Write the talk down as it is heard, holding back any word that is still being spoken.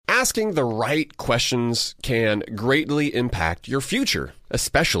asking the right questions can greatly impact your future,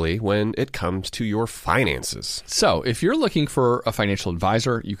 especially when it comes to your finances. So, if you're looking for a financial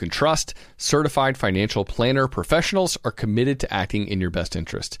advisor you can trust, certified financial planner professionals are committed to acting in your best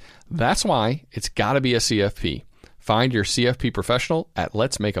interest. That's why it's got to be a CFP. Find your CFP professional at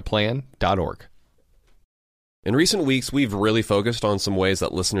letsmakeaplan.org. In recent weeks, we've really focused on some ways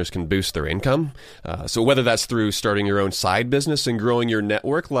that listeners can boost their income. So whether that's through starting your own side business and growing your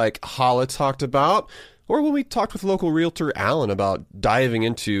network like Hala talked about, or when we talked with local realtor Alan about diving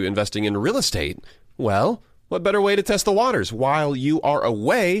into investing in real estate, well, what better way to test the waters? While you are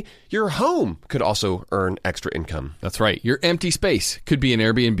away, your home could also earn extra income. That's right. Your empty space could be an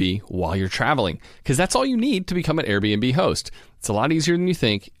Airbnb while you're traveling, because that's all you need to become an Airbnb host. It's a lot easier than you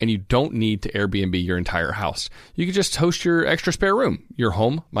think, and you don't need to Airbnb your entire house. You could just host your extra spare room. Your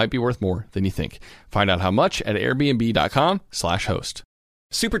home might be worth more than you think. Find out how much at airbnb.com/host.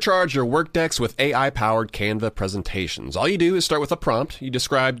 Supercharge your work decks with AI-powered Canva presentations. All you do is start with a prompt. You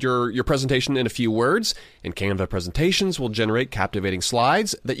describe your presentation in a few words, and Canva presentations will generate captivating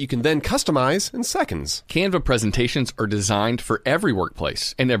slides that you can then customize in seconds. Canva presentations are designed for every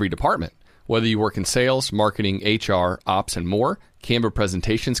workplace and every department. Whether you work in sales, marketing, HR, ops, and more, Canva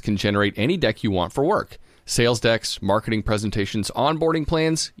presentations can generate any deck you want for work. Sales decks, marketing presentations, onboarding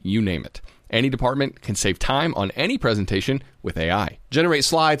plans, you name it. Any department can save time on any presentation with AI. Generate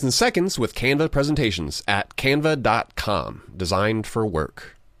slides in seconds with Canva presentations at canva.com. Designed for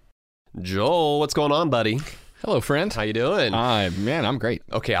work. Joel, what's going on, buddy? Hello, friend. How you doing? Man, I'm great.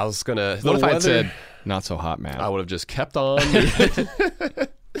 Okay, I was gonna... What if I had said, not so hot, man? I would have just kept on.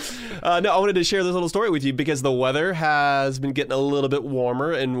 No, I wanted to share this little story with you because the weather has been getting a little bit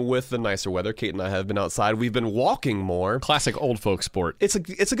warmer, and with the nicer weather, Kate and I have been outside. We've been walking more. Classic old folk sport. It's a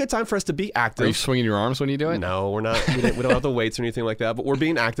good time for us to be active. Are you swinging your arms when you do it? No, we're not. We don't have the weights or anything like that, but we're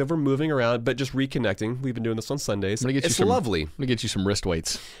being active. We're moving around, but just reconnecting. We've been doing this on Sundays. It's lovely. I'm going to get you some wrist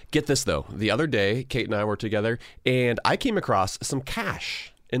weights. Get this, though. The other day, Kate and I were together, and I came across some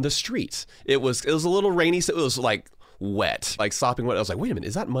cash in the streets. It was a little rainy, so it was like wet, like sopping wet. I was like, wait a minute,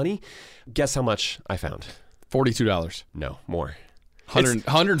 is that money? Guess how much I found? $42. No, more.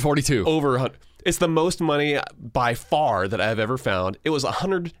 142. Over 100. It's the most money by far that I've ever found. It was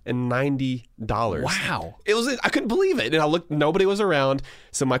 $190. Wow. I couldn't believe it. And I looked, nobody was around.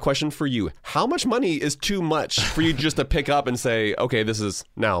 So my question for you, how much money is too much for you just to pick up and say, okay, this is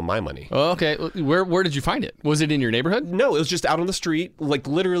now my money? Okay. Where did you find it? Was it in your neighborhood? No, it was just out on the street, like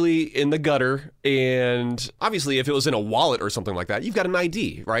literally in the gutter. And obviously if it was in a wallet or something like that, you've got an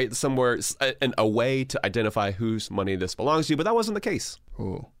ID, right? Somewhere, a way to identify whose money this belongs to, but that wasn't the case.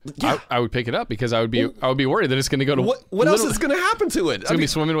 Ooh. Yeah. I would pick it up because I would be worried that it's going to go to what else is going to happen to it? It's going to be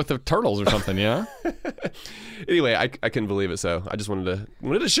swimming with the turtles or something, yeah. Anyway, I couldn't believe it, so I just wanted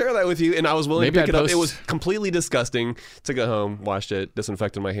to share that with you, and I was willing to pick it up. It was completely disgusting. Took it home, washed it,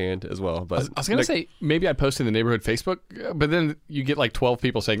 disinfected my hand as well. But I was going to say maybe I'd post in the neighborhood Facebook, but then you get like 12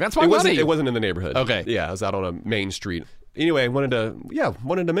 people saying that's my money. It wasn't in the neighborhood. Okay, yeah, I was out on a main street. Anyway, wanted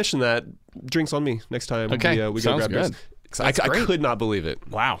to mention that. Drinks on me next time. Okay, we go grab drinks. I could not believe it.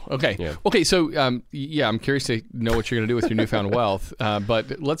 Wow. Okay. Yeah. Okay. So, I'm curious to know what you're going to do with your newfound wealth.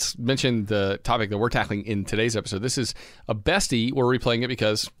 But let's mention the topic that we're tackling in today's episode. This is a Bestie. We're replaying it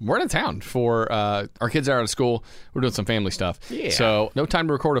because we're out of town for our kids are out of school. We're doing some family stuff. Yeah. So no time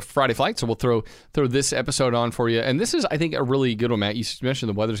to record a Friday flight. So we'll throw this episode on for you. And this is, I think, a really good one, Matt. You mentioned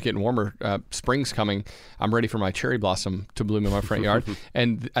the weather's getting warmer. Spring's coming. I'm ready for my cherry blossom to bloom in my front yard.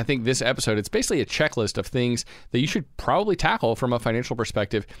 And I think this episode, it's basically a checklist of things that you should probably tackle from a financial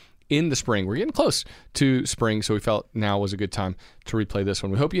perspective in the spring. We're getting close to spring, so we felt now was a good time to replay this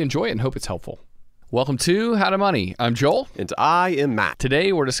one. We hope you enjoy it and hope it's helpful. Welcome to How to Money. I'm Joel. And I am Matt.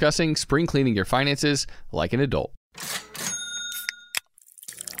 Today we're discussing spring cleaning your finances like an adult.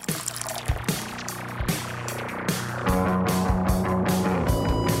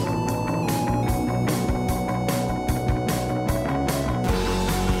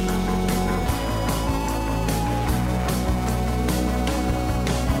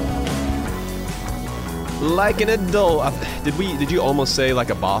 Like an adult. Did you almost say like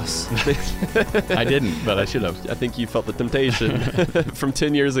a boss? I didn't, but I should have. I think you felt the temptation from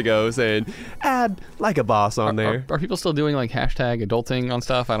 10 years ago saying, add like a boss on there. Are people still doing like hashtag adulting on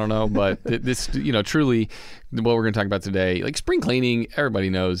stuff? I don't know, but this, truly what we're going to talk about today, like spring cleaning, everybody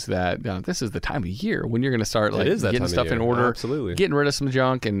knows that this is the time of year when you're going to start like getting stuff in order, absolutely, getting rid of some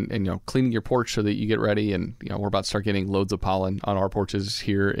junk and cleaning your porch so that you get ready. And we're about to start getting loads of pollen on our porches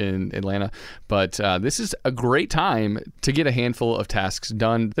here in Atlanta. But this is a great time to get a handful of tasks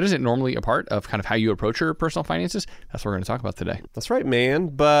done that isn't normally a part of kind of how you approach your personal finances. That's what we're going to talk about today. That's right, man.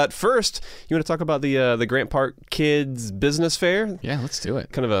 But first, you want to talk about the Grant Park Kids Business Fair? Yeah, let's do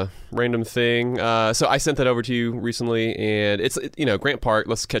it. Kind of a random thing. So I sent that over to you recently, and it's Grant Park.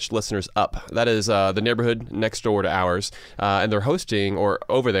 Let's catch listeners up. That is the neighborhood next door to ours, and they're hosting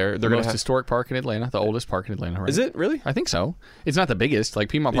over there. They're the most historic park in Atlanta, the oldest park in Atlanta. Right? Is it really? I think so. It's not the biggest. Like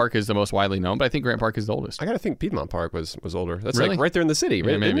Piedmont Park is the most widely known, but I think Grant Park is the oldest. I gotta think Piedmont Park was older. That's really? like right there in the city,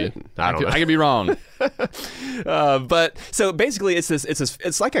 right? Yeah, maybe. I don't know. I could be wrong. But so basically,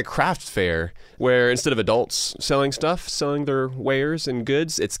 it's like a craft fair where instead of adults selling their wares and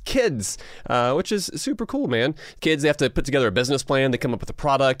goods, it's kids, which is super cool, man. Kids, they have to put together a business plan, they come up with a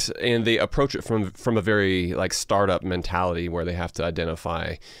product, and they approach it from a very like startup mentality where they have to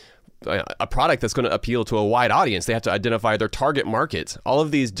identify a product that's going to appeal to a wide audience. They have to identify their target market. All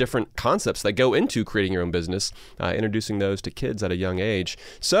of these different concepts that go into creating your own business, introducing those to kids at a young age.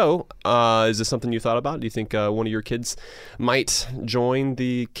 So, is this something you thought about? Do you think one of your kids might join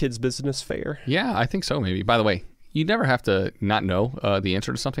the Kids Business Fair? Yeah, I think so, maybe. By the way, you never have to not know the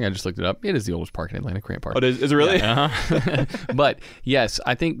answer to something. I just looked it up. It is the oldest park in Atlanta, Grant Park. Oh, is it really? Yeah, uh-huh. But yes,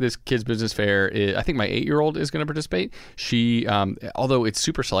 I think this Kids Business Fair, I think my 8-year-old is going to participate. She, although it's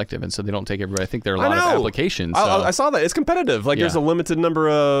super selective, and so they don't take everybody. I think there are a lot of applications. I saw that. It's competitive. Like there's a limited number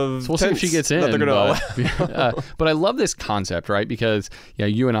of so we'll see if she gets in. But I love this concept, right? Because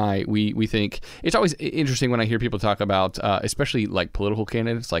you and I, we think it's always interesting when I hear people talk about, especially like political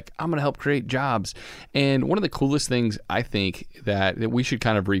candidates, like I'm going to help create jobs. And one of the coolest things I think that we should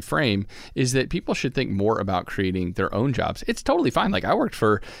kind of reframe is that people should think more about creating their own jobs. It's totally fine. Like I worked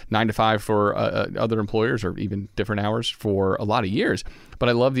for 9 to 5 for other employers or even different hours for a lot of years, but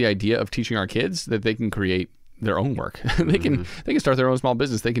I love the idea of teaching our kids that they can create their own work. They can start their own small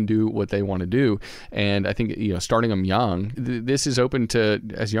business. They can do what they want to do. And I think, starting them young, this is open to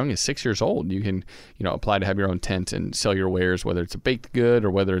as young as 6 years old. You can, apply to have your own tent and sell your wares, whether it's a baked good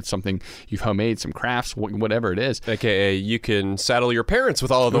or whether it's something you've homemade, some crafts, whatever it is. AKA you can saddle your parents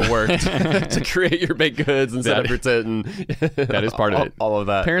with all of the work to create your baked goods and set up your tent. And that is part of it. All of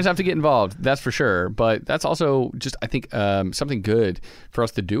that. Parents have to get involved, that's for sure. But that's also just, I think, something good for us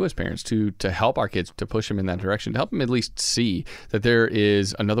to do as parents to help our kids, to push them in that direction, to help them at least see that there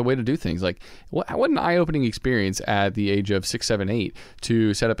is another way to do things. Like what an eye-opening experience at the age of 6, 7, 8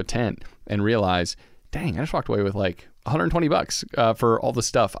 to set up a tent and realize, dang, I just walked away with like $120 for all the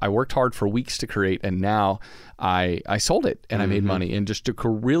stuff I worked hard for weeks to create, and now I sold it and I made money. And just to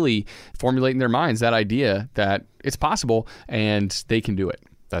really formulate in their minds that idea that it's possible and they can do it.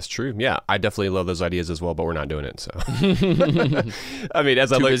 That's true. Yeah, I definitely love those ideas as well, but we're not doing it. So, I mean,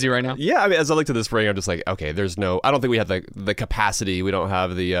 as I look, busy right now. Yeah, I mean, as I look to the spring, I'm just like, okay, I don't think we have the capacity. We don't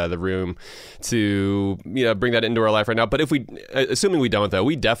have the room to bring that into our life right now. But assuming we don't, though,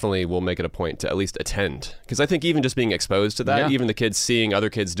 we definitely will make it a point to at least attend, because I think even just being exposed to that, even the kids seeing other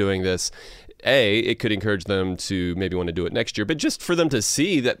kids doing this, it could encourage them to maybe want to do it next year, but just for them to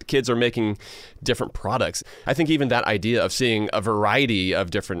see that kids are making different products. I think even that idea of seeing a variety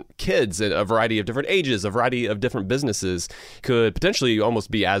of different kids and a variety of different ages, a variety of different businesses could potentially almost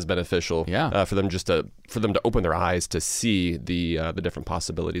be as beneficial for them to open their eyes to see the different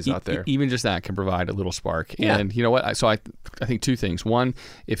possibilities out there. Even just that can provide a little spark. Yeah. And you know what? So I think two things. One,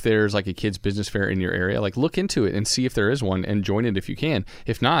 if there's like a kids business fair in your area, like look into it and see if there is one and join it if you can.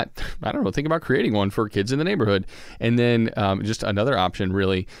 If not, I don't know, think about creating one for kids in the neighborhood. And then just another option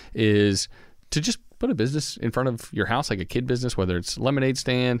really is to just put a business in front of your house, like a kid business, whether it's lemonade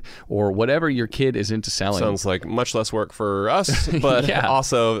stand or whatever your kid is into selling. Sounds like much less work for us, but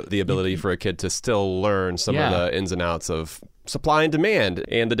also the ability for a kid to still learn some of the ins and outs of supply and demand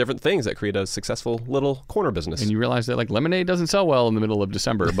and the different things that create a successful little corner business. And you realize that like lemonade doesn't sell well in the middle of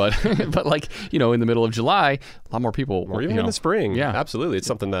December, but but like, in the middle of July, a lot more people. Or even in the spring. Yeah. Absolutely. It's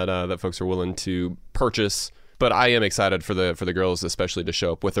something that folks are willing to purchase. But I am excited for the girls, especially to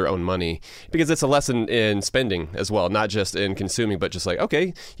show up with their own money, because it's a lesson in spending as well, not just in consuming, but just like,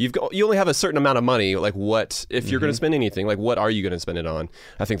 okay, you only have a certain amount of money. Like, what if you're going to spend anything? Like, what are you going to spend it on?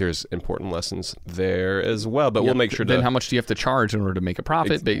 I think there's important lessons there as well. But we'll make sure. Then how much do you have to charge in order to make a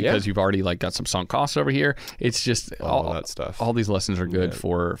profit? Because you've already like got some sunk costs over here. It's just all that stuff. All these lessons are good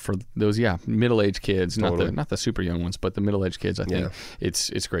for those middle-aged kids, totally. not the super young ones, but the middle-aged kids. I think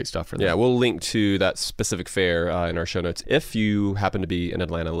it's great stuff for them. Yeah, we'll link to that specific fair in our show notes if you happen to be an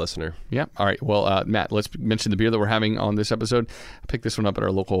Atlanta listener. Yeah. All right. Well, Matt, let's mention the beer that we're having on this episode. I picked this one up at our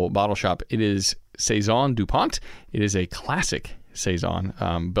local bottle shop. It is Saison DuPont. It is a classic Saison,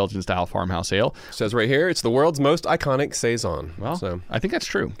 Belgian-style farmhouse ale. Says right here, it's the world's most iconic Saison. Well, so I think that's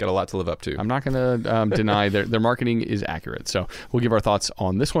true. got a lot to live up to. I'm not going to deny their marketing is accurate. So we'll give our thoughts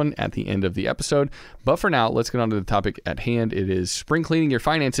on this one at the end of the episode. But for now, let's get on to the topic at hand. It is spring cleaning your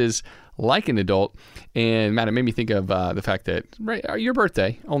finances like an adult. And Matt, it made me think of the fact that your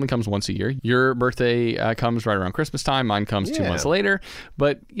birthday only comes once a year. Your birthday comes right around Christmas time. Mine comes 2 months later.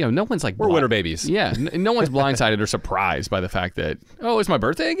 But no one's like we're winter babies. Yeah, no one's blindsided or surprised by the fact that, oh, it's my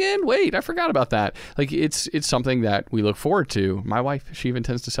birthday again? Wait, I forgot about that. Like it's something that we look forward to. My wife, she even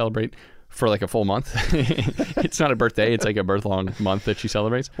tends to celebrate for like a full month. It's not a birthday; it's like a birth-long month that she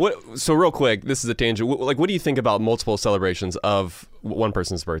celebrates. So real quick, this is a tangent. What do you think about multiple celebrations of one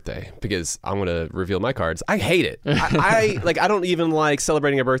person's birthday? Because I'm going to reveal my cards. I hate it. I don't even like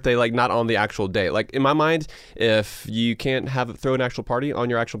celebrating a birthday like not on the actual day. Like in my mind, if you can't throw an actual party on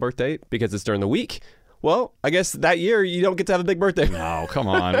your actual birthday because it's during the week, well, I guess that year you don't get to have a big birthday. No, come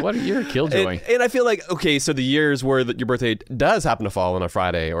on. What a year, killjoy. And I feel like, okay, so the years where your birthday does happen to fall on a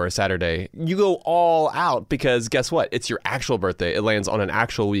Friday or a Saturday, you go all out because guess what? It's your actual birthday. It lands on an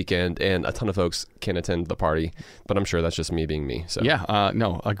actual weekend, and a ton of folks can attend the party. But I'm sure that's just me being me. So yeah,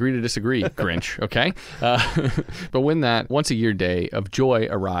 no, agree to disagree, Grinch, okay? But when that once-a-year day of joy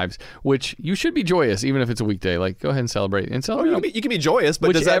arrives, which you should be joyous even if it's a weekday, like go ahead and celebrate. You can be joyous,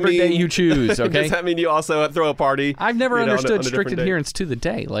 but does that whichever mean, day you choose, okay? Does that mean you also throw a party? I've never understood on a strict different adherence to the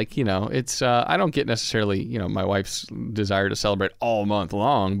day. Like, it's I don't get necessarily, my wife's desire to celebrate all month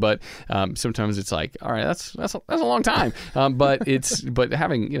long, but sometimes it's like, all right, that's a long time. But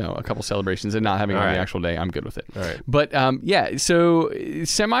having, a couple celebrations and not having it on the actual day, I'm good with it. All right. But so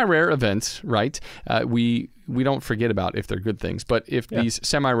semi-rare events, right? We don't forget about if they're good things, but if these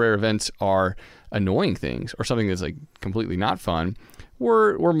semi-rare events are annoying things or something that's like completely not fun,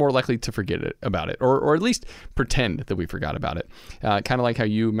 we're more likely to forget about it, or at least pretend that we forgot about it. Kind of like how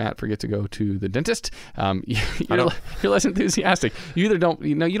you, Matt, forget to go to the dentist. You're less enthusiastic. You either don't,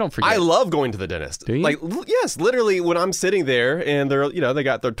 you don't forget. I love going to the dentist. Do you? Like, yes, literally when I'm sitting there and they're, they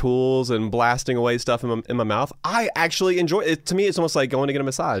got their tools and blasting away stuff in my mouth, I actually enjoy it. To me, it's almost like going to get a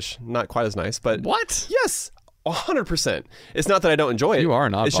massage. Not quite as nice, but what? Yes, 100%. It's not that I don't enjoy it. You are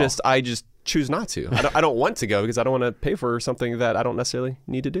an oddball. It's just I just choose not to. I don't want to go because I don't want to pay for something that I don't necessarily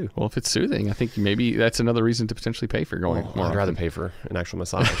need to do. Well, if it's soothing, I think maybe that's another reason to potentially pay for going more. I'd rather pay for an actual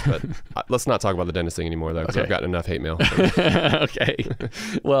massage, but let's not talk about the dentist thing anymore, though, because I've gotten enough hate mail. Okay.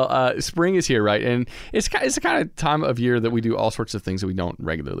 Well, spring is here, right? And it's the kind of time of year that we do all sorts of things that we don't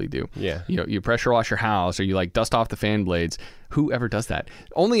regularly do. Yeah. You pressure wash your house, or you like dust off the fan blades. Whoever does that?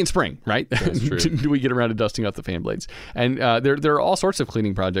 Only in spring, right? That's true. Do we get around to dusting up the fan blades? And there are all sorts of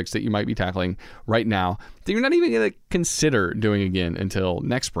cleaning projects that you might be tackling right now that you're not even going to consider doing again until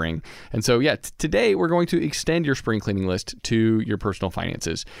next spring. And so, today we're going to extend your spring cleaning list to your personal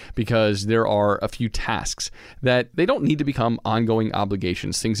finances, because there are a few tasks that they don't need to become ongoing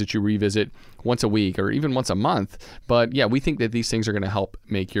obligations, things that you revisit once a week or even once a month. But we think that these things are going to help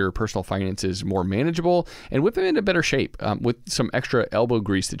make your personal finances more manageable and whip them into better shape with some extra elbow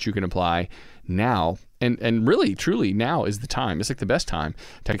grease that you can apply now. And really, truly, now is the time. It's like the best time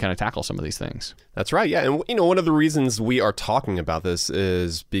to kind of tackle some of these things. That's right, yeah. And, one of the reasons we are talking about this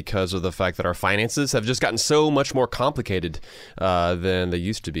is because of the fact that our finances have just gotten so much more complicated than they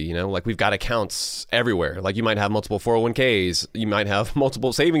used to be, Like, we've got accounts everywhere. Like, you might have multiple 401ks. You might have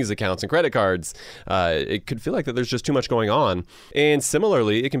multiple savings accounts and credit cards. It could feel like that there's just too much going on. And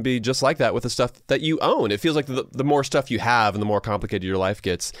similarly, it can be just like that with the stuff that you own. It feels like the more stuff you have and the more complicated your life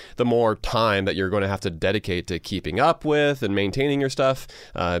gets, the more time that you're going to have to dedicate to keeping up with and maintaining your stuff.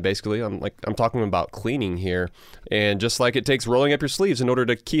 Basically, I'm talking about cleaning here. And just like it takes rolling up your sleeves in order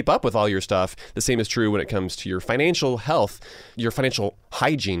to keep up with all your stuff, the same is true when it comes to your financial health, your financial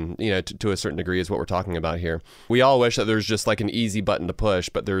hygiene, to a certain degree is what we're talking about here. We all wish that there's just like an easy button to push,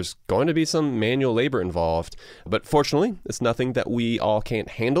 but there's going to be some manual labor involved. But fortunately, it's nothing that we all can't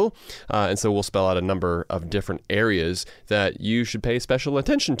handle. And so we'll spell out a number of different areas that you should pay special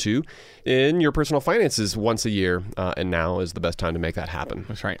attention to in your personal finances once a year. And now is the best time to make that happen.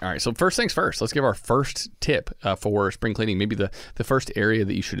 That's right. All right. So first things first, let's give our first tip for spring cleaning, maybe the first area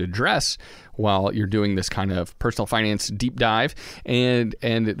that you should address while you're doing this kind of personal finance deep dive. And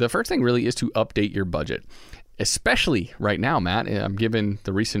the first thing really is to update your budget. Especially right now, Matt, given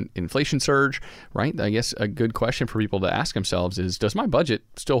the recent inflation surge, right? I guess a good question for people to ask themselves is, does my budget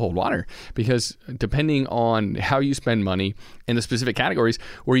still hold water? Because depending on how you spend money in the specific categories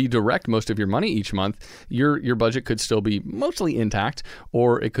where you direct most of your money each month, your budget could still be mostly intact,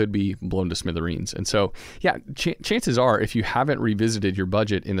 or it could be blown to smithereens. And so, chances are, if you haven't revisited your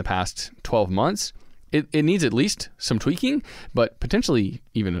budget in the past 12 months, It needs at least some tweaking, but potentially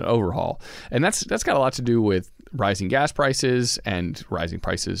even an overhaul. And that's got a lot to do with rising gas prices and rising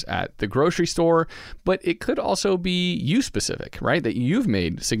prices at the grocery store, but it could also be you specific, right? That you've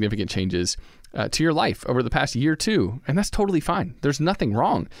made significant changes to your life over the past year too, and that's totally fine. There's nothing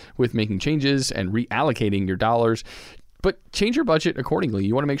wrong with making changes and reallocating your dollars, but change your budget accordingly.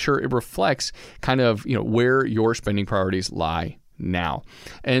 You want to make sure it reflects kind of, where your spending priorities lie now.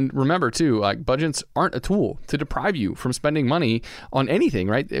 And remember too, like, budgets aren't a tool to deprive you from spending money on anything,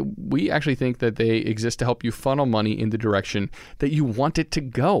 right? We actually think that they exist to help you funnel money in the direction that you want it to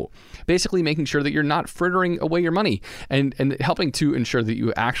go. Basically making sure that you're not frittering away your money and helping to ensure that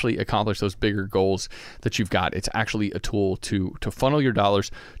you actually accomplish those bigger goals that you've got. It's actually a tool to funnel your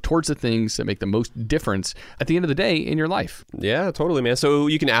dollars towards the things that make the most difference at the end of the day in your life. Yeah, totally, man. So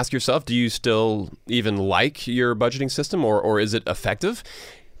you can ask yourself, do you still even like your budgeting system, or is it effective?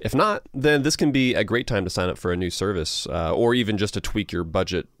 If not, then this can be a great time to sign up for a new service, or even just to tweak your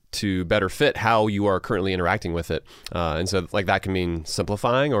budget to better fit how you are currently interacting with it. And so like that can mean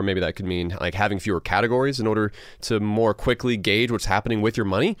simplifying, or maybe that could mean like having fewer categories in order to more quickly gauge what's happening with your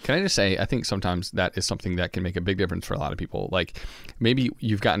money. Can I just say, I think sometimes that is something that can make a big difference for a lot of people. Like maybe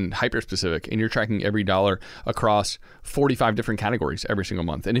you've gotten hyper specific and you're tracking every dollar across 45 different categories every single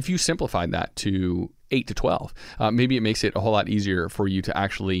month. And if you simplified that to 8 to 12, maybe it makes it a whole lot easier for you to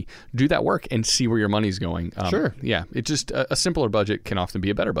actually do that work and see where your money's going. Sure. Yeah, it's just a simpler budget can often be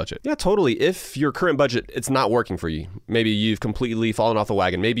a better budget. Yeah, totally. If your current budget, it's not working for you, maybe you've completely fallen off the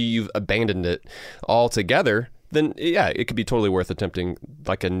wagon, maybe you've abandoned it altogether, then yeah, it could be totally worth attempting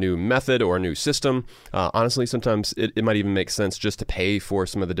like a new method or a new system. Honestly, sometimes it might even make sense just to pay for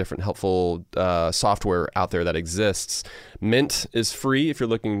some of the different helpful software out there that exists. Mint is free if you're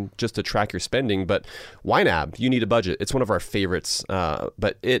looking just to track your spending, but YNAB, you need a budget. It's one of our favorites,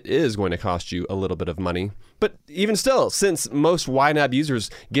 but it is going to cost you a little bit of money. But even still, since most YNAB users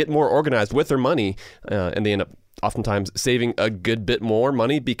get more organized with their money and they end up oftentimes saving a good bit more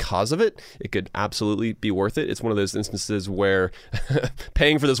money because of it, it could absolutely be worth it. It's one of those instances where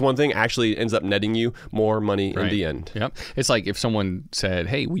paying for this one thing actually ends up netting you more money in the end. Yep. It's like if someone said,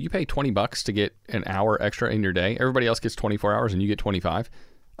 hey, will you pay $20 to get an hour extra in your day? Everybody else gets 24 hours and you get 25.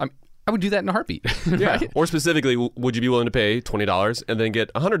 I would do that in a heartbeat. Yeah. Right? Or specifically, would you be willing to pay $20 and then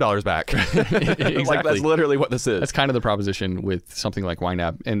get $100 back? Exactly. Like that's literally what this is. That's kind of the proposition with something like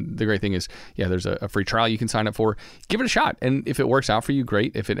YNAB. And the great thing is, yeah, there's a free trial you can sign up for. Give it a shot. And if it works out for you,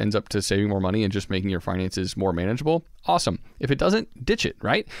 great. If it ends up to saving more money and just making your finances more manageable, awesome. If it doesn't, ditch it,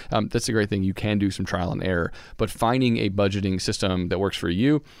 right? That's the great thing. You can do some trial and error. But finding a budgeting system that works for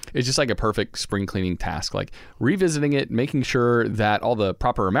you is just like a perfect spring cleaning task. Like revisiting it, making sure that all the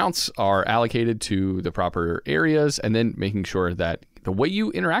proper amounts are allocated to the proper areas, and then making sure that the way you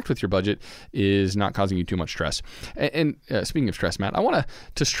interact with your budget is not causing you too much stress. And speaking of stress, Matt, I want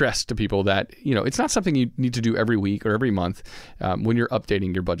to stress to people that, it's not something you need to do every week or every month when you're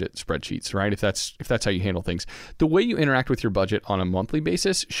updating your budget spreadsheets, right? If that's how you handle things. The way you interact with your budget on a monthly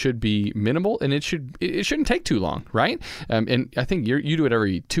basis should be minimal, and it shouldn't take too long, right? And I think you do it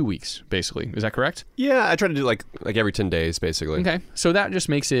every 2 weeks, basically. Is that correct? Yeah, I try to do like every 10 days, basically. Okay. So that just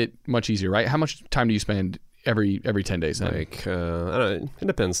makes it much easier, right? How much time do you spend every 10 days then? Like, I don't know. It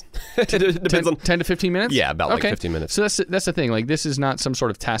depends. It depends on 10 to 15 minutes? Yeah, about like 15 minutes. So that's the thing. Like, this is not some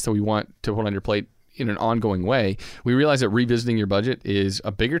sort of task that we want to put on your plate in an ongoing way. We realize that revisiting your budget is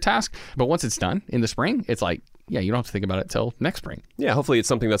a bigger task, but once it's done in the spring, it's like, yeah, you don't have to think about it till next spring. Yeah, hopefully it's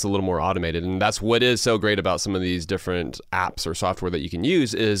something that's a little more automated. And that's what is so great about some of these different apps or software that you can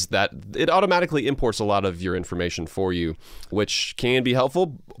use, is that it automatically imports a lot of your information for you, which can be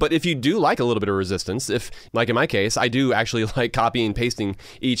helpful. But if you do like a little bit of resistance, if, like in my case, I do actually like copying and pasting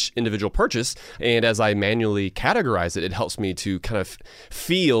each individual purchase, and as I manually categorize it, it helps me to kind of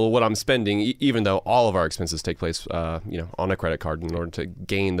feel what I'm spending, even though all of our expenses take place, on a credit card in order to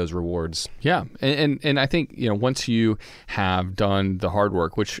gain those rewards. Yeah, and I think, once you have done the hard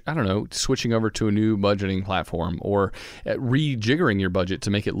work, which, I don't know, switching over to a new budgeting platform or rejiggering your budget to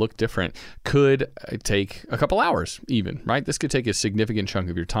make it look different could take a couple hours even, right? This could take a significant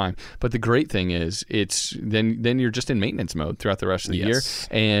chunk of your time. But the great thing is it's then you're just in maintenance mode throughout the rest of the year,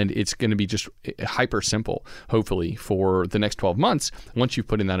 and it's going to be just hyper simple, hopefully, for the next 12 months once you've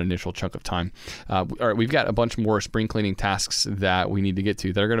put in that initial chunk of time. All right, we've got a bunch more spring cleaning tasks that we need to get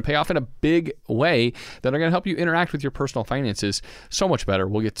to that are going to pay off in a big way, that are going to help you interact with your personal finances so much better.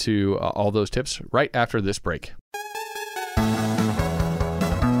 We'll get to all those tips right after this break.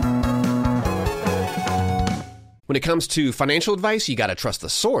 When it comes to financial advice, you got to trust the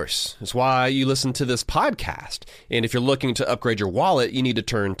source. That's why you listen to this podcast. And if you're looking to upgrade your wallet, you need to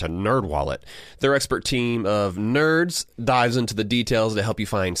turn to NerdWallet. Their expert team of nerds dives into the details to help you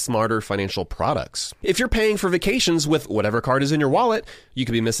find smarter financial products. If you're paying for vacations with whatever card is in your wallet, you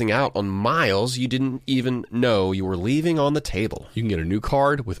could be missing out on miles you didn't even know you were leaving on the table. You can get a new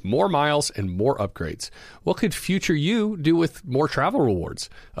card with more miles and more upgrades. What could future you do with more travel rewards?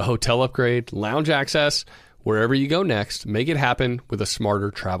 A hotel upgrade, lounge access. Wherever you go next, make it happen with a smarter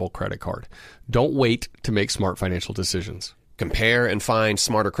travel credit card. Don't wait to make smart financial decisions. Compare and find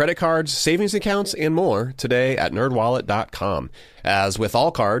smarter credit cards, savings accounts, and more today at nerdwallet.com. As with all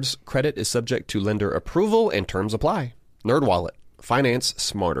cards, credit is subject to lender approval and terms apply. NerdWallet. Finance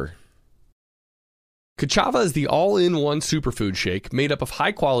smarter. Kachava is the all-in-one superfood shake made up of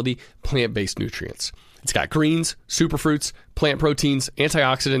high-quality plant-based nutrients. It's got greens, superfruits, plant proteins,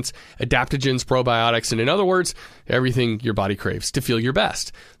 antioxidants, adaptogens, probiotics, and in other words, everything your body craves to feel your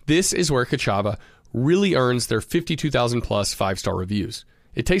best. This is where Kachava really earns their 52,000 plus 5-star reviews.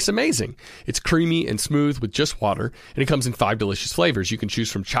 It tastes amazing. It's creamy and smooth with just water, and it comes in 5 delicious flavors. You can choose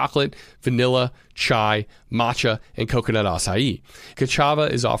from chocolate, vanilla, chai, matcha, and coconut acai. Kachava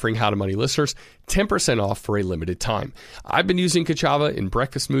is offering How to Money listeners 10% off for a limited time. I've been using Kachava in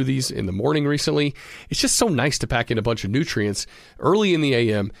breakfast smoothies in the morning recently. It's just so nice to pack in a bunch of nutrients early in the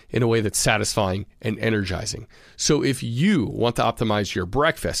AM in a way that's satisfying and energizing. So if you want to optimize your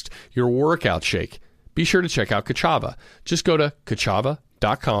breakfast, your workout shake, be sure to check out Kachava. Just go to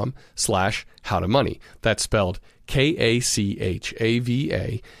kachava.com/howtomoney. That's spelled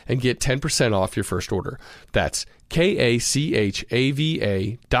Kachava and get 10% off your first order. That's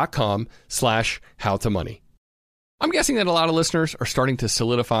Kachava.com/howtomoney. I'm guessing that a lot of listeners are starting to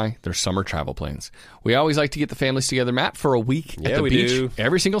solidify their summer travel plans. We always like to get the families together, Matt, for a week at the beach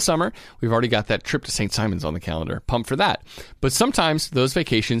every single summer. We've already got that trip to St. Simon's on the calendar. Pumped for that. But sometimes those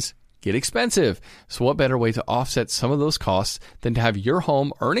vacations get expensive. So what better way to offset some of those costs than to have your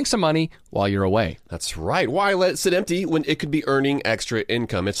home earning some money while you're away? That's right. Why let it sit empty when it could be earning extra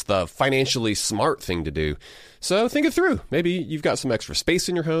income? It's the financially smart thing to do. So think it through. Maybe you've got some extra space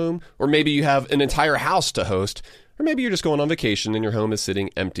in your home, or maybe you have an entire house to host, or maybe you're just going on vacation and your home is sitting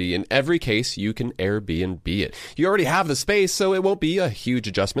empty. In every case, you can Airbnb it. You already have the space, so it won't be a huge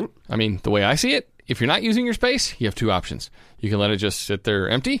adjustment. I mean, the way I see it, if you're not using your space, you have two options. You can let it just sit there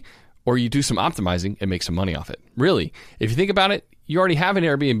empty, or you do some optimizing and make some money off it. Really, if you think about it, you already have an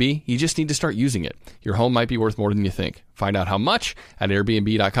Airbnb. You just need to start using it. Your home might be worth more than you think. Find out how much at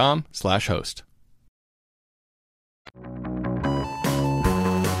airbnb.com/host.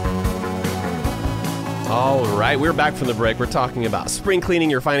 All right, we're back from the break. We're talking about spring cleaning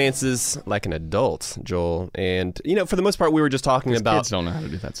your finances like an adult, Joel. And, you know, for the most part, we were just talking about... Kids don't know how to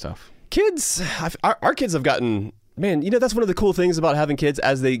do that stuff. Kids, our kids have gotten... Man, you know, that's one of the cool things about having kids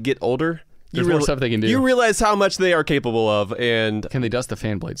as they get older. There's more stuff they can do. You realize how much they are capable of, and can they dust the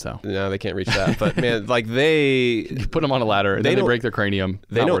fan blades though? No, they can't reach that. But man, like you put them on a ladder, and then they break their cranium.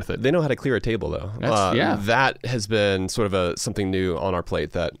 Not worth it. They know how to clear a table though. That has been sort of something new on our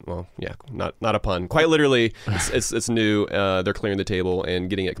plate. That not a pun. Quite literally, it's new. They're clearing the table and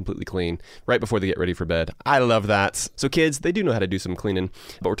getting it completely clean right before they get ready for bed. I love that. So kids, they do know how to do some cleaning.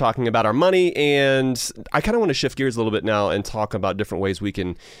 But we're talking about our money, and I kind of want to shift gears a little bit now and talk about different ways we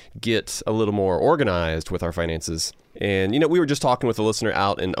can get a little more organized with our finances. And, you know, we were just talking with a listener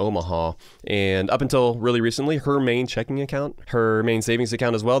out in Omaha, and up until really recently, her main checking account, her main savings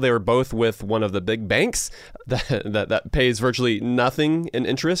account as well, they were both with one of the big banks that pays virtually nothing in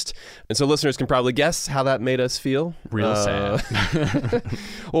interest. And so listeners can probably guess how that made us feel. Real sad.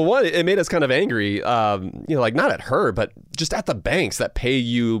 Well, one, it made us kind of angry, you know, like not at her, but just at the banks that pay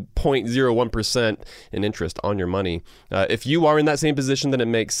you 0.01% in interest on your money. If you are in that same position, then it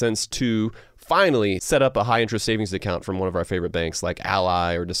makes sense to finally set up a high interest savings account from one of our favorite banks like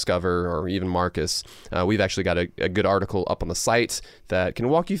Ally or Discover or even Marcus. We've actually got a good article up on the site that can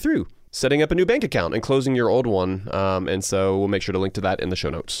walk you through setting up a new bank account and closing your old one. And so we'll make sure to link to that in the show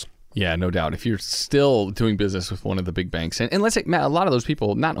notes. Yeah, no doubt. If you're still doing business with one of the big banks, and let's say, Matt, a lot of those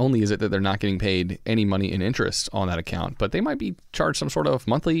people, not only is it that they're not getting paid any money in interest on that account, but they might be charged some sort of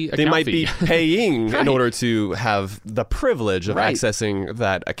monthly account fee. They might be paying in order to have the privilege of accessing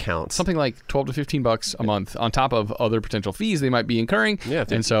that account. Something like $12 to $15 a month on top of other potential fees they might be incurring. Yeah,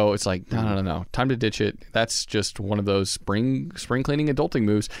 and so it's like, no. Time to ditch it. That's just one of those spring cleaning adulting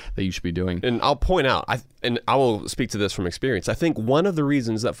moves that you should be doing. And I'll point out, I will speak to this from experience, I think one of the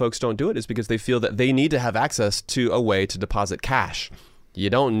reasons that folks don't do it is because they feel that they need to have access to a way to deposit cash. You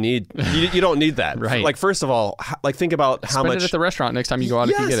don't need that. Right. Like, first of all, like, think about how Spend much it at the restaurant next time you go out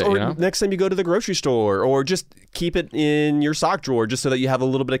if you get it. Or You know? next time you go to the grocery store, or just keep it in your sock drawer just so that you have a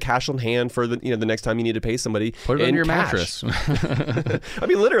little bit of cash on hand for the next time you need to pay somebody. Put it in on your cash. mattress. I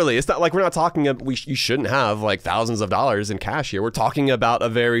mean, literally, it's not like we're not talking. You shouldn't have like thousands of dollars in cash here. We're talking about a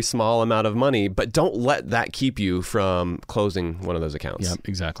very small amount of money, but don't let that keep you from closing one of those accounts. Yeah,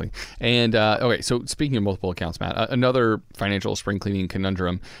 exactly. And okay, so speaking of multiple accounts, Matt, another financial spring cleaning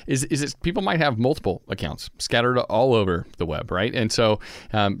conundrum is that people might have multiple accounts scattered all over the web, right? And so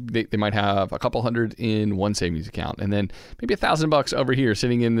they might have a couple hundred in one savings account, and then maybe $1,000 over here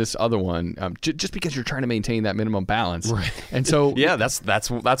sitting in this other one, just because you're trying to maintain that minimum balance. Right. And so yeah,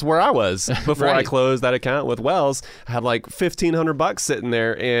 that's where I was before Right. I closed that account with Wells. I had like $1,500 sitting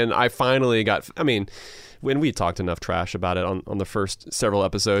there, and I finally got. I mean, when we talked enough trash about it on the first several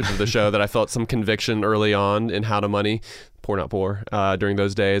episodes of the show, that I felt some conviction early on in how to money. Poor not poor during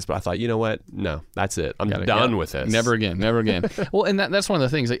those days, but I thought, you know what? No, that's it. I'm done with this. Never again. Well, and that's one of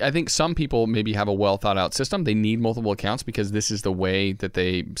the things. Like, I think some people maybe have a well thought out system. They need multiple accounts because this is the way that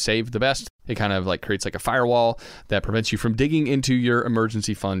they save the best. It kind of like creates like a firewall that prevents you from digging into your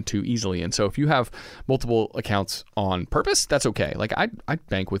emergency fund too easily. And so if you have multiple accounts on purpose, that's okay. Like I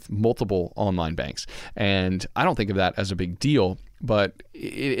bank with multiple online banks, and I don't think of that as a big deal. But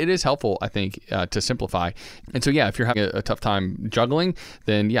it is helpful, I think, to simplify. And so, yeah, if you're having a tough time juggling,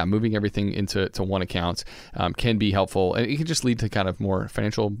 then, yeah, moving everything into one account can be helpful. And it can just lead to kind of more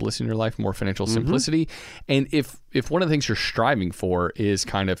financial bliss in your life, more financial simplicity. And if one of the things you're striving for is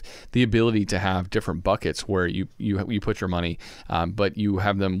kind of the ability to have different buckets where you put your money, but you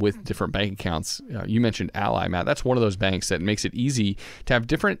have them with different bank accounts. You mentioned Ally, Matt. That's one of those banks that makes it easy to have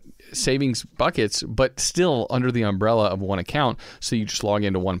different savings buckets, but still under the umbrella of one account. So you just log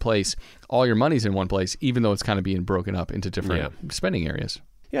into one place. All your money's in one place, even though it's kind of being broken up into different spending areas.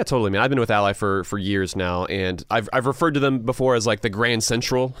 Yeah, totally. I mean, I've been with Ally for years now, and I've referred to them before as like the Grand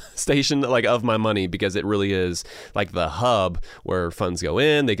Central station, like, of my money, because it really is like the hub where funds go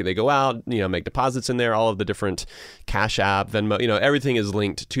in, they go out, make deposits in there, all of the different Cash App, Venmo, everything is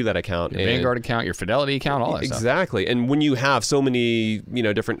linked to that account. Your Vanguard account, your Fidelity account, all that stuff. Exactly. And when you have so many,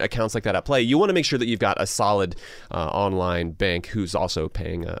 different accounts like that at play, you want to make sure that you've got a solid online bank who's also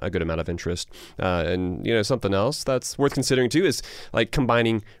paying a good amount of interest. And something else that's worth considering too is like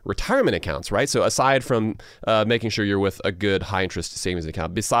combining retirement accounts, right? So aside from making sure you're with a good high interest savings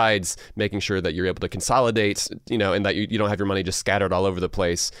account, besides making sure that you're able to consolidate, and that you don't have your money just scattered all over the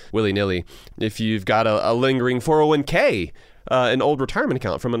place willy-nilly, if you've got a lingering 401k, an old retirement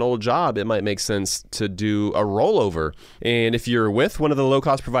account from an old job, it might make sense to do a rollover. And if you're with one of the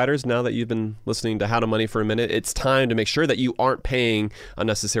low-cost providers, now that you've been listening to How to Money for a minute, it's time to make sure that you aren't paying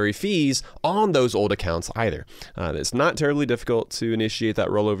unnecessary fees on those old accounts either. It's not terribly difficult to initiate that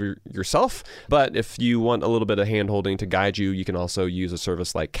rollover yourself, but if you want a little bit of hand-holding to guide you, you can also use a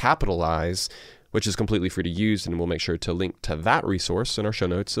service like Capitalize, which is completely free to use, and we'll make sure to link to that resource in our show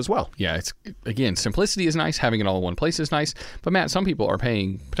notes as well. Yeah, again, simplicity is nice. Having it all in one place is nice. But Matt, some people are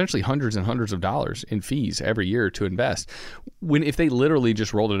paying potentially hundreds and hundreds of dollars in fees every year to invest. If they literally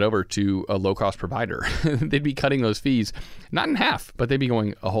just rolled it over to a low-cost provider, they'd be cutting those fees not in half, but they'd be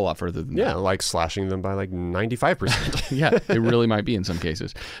going a whole lot further than that. Yeah, like slashing them by like 95%. Yeah, it really might be in some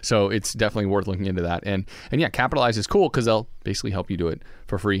cases. So it's definitely worth looking into that. And yeah, Capitalize is cool because they'll basically help you do it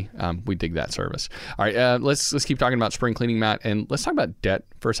for free. We dig that service. All right, let's keep talking about spring cleaning, Matt, and let's talk about debt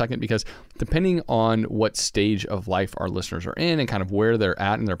for a second, because depending on what stage of life our listeners are in and kind of where they're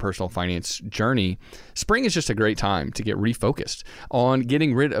at in their personal finance journey, spring is just a great time to get refocused on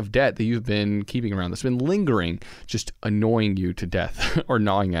getting rid of debt that you've been keeping around, that's been lingering, just annoying you to death or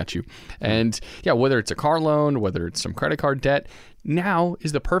gnawing at you. And yeah, whether it's a car loan, whether it's some credit card debt, now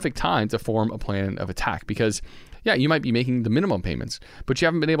is the perfect time to form a plan of attack, because yeah, you might be making the minimum payments, but you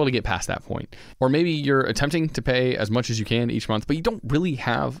haven't been able to get past that point. Or maybe you're attempting to pay as much as you can each month, but you don't really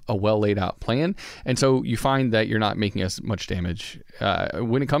have a well laid out plan. And so you find that you're not making as much damage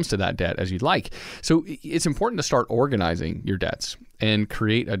when it comes to that debt as you'd like. So it's important to start organizing your debts and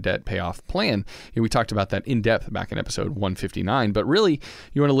create a debt payoff plan. We talked about that in depth back in episode 159, but really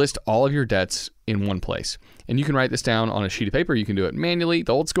you want to list all of your debts in one place. And you can write this down on a sheet of paper. You can do it manually,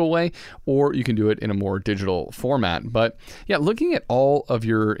 the old school way, or you can do it in a more digital format. But yeah, looking at all of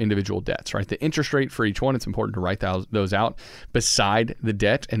your individual debts, right? The interest rate for each one, it's important to write those out beside the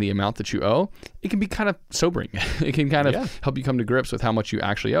debt and the amount that you owe. It can be kind of sobering. It can kind of help you come to grips with how much you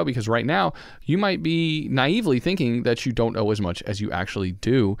actually owe, because right now you might be naively thinking that you don't owe as much as you you actually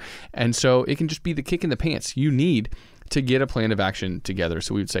do. And so it can just be the kick in the pants you need to get a plan of action together.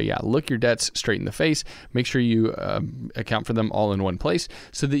 So we would say, yeah, look your debts straight in the face, make sure you account for them all in one place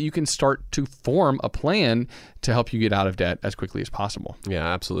so that you can start to form a plan to help you get out of debt as quickly as possible. Yeah,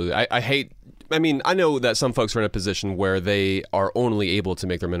 absolutely. I mean, I know that some folks are in a position where they are only able to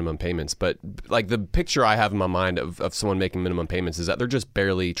make their minimum payments, but like the picture I have in my mind of someone making minimum payments is that they're just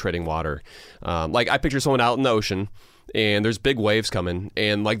barely treading water. Like I picture someone out in the ocean and there's big waves coming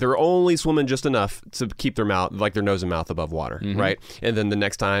and like they're only swimming just enough to keep their mouth, like their nose and mouth above water, right? And then the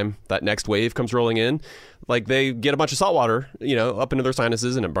next time that next wave comes rolling in, like they get a bunch of salt water, up into their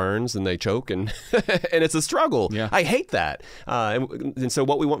sinuses and it burns and they choke and and it's a struggle. Yeah. I hate that. And so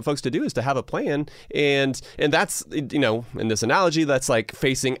what we want folks to do is to have a plan and that's, in this analogy, that's like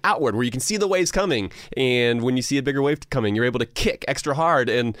facing outward where you can see the waves coming. And when you see a bigger wave coming, you're able to kick extra hard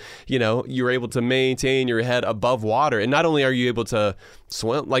and, you're able to maintain your head above water. And not only are you able to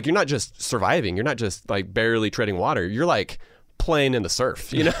swim, like you're not just surviving, you're not just like barely treading water, you're like playing in the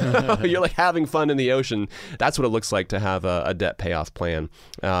surf, you're like having fun in the ocean. That's what it looks like to have a debt payoff plan.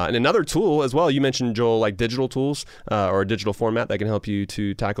 And another tool as well, you mentioned, Joel, like digital tools or a digital format that can help you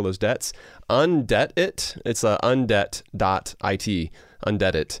to tackle those debts. Undebt It. It's undebt.it.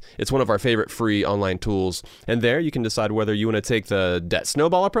 Undebt It. It's one of our favorite free online tools. And there you can decide whether you want to take the debt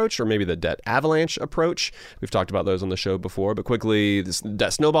snowball approach or maybe the debt avalanche approach. We've talked about those on the show before, but quickly, this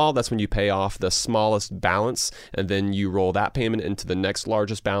debt snowball, that's when you pay off the smallest balance and then you roll that payment into the next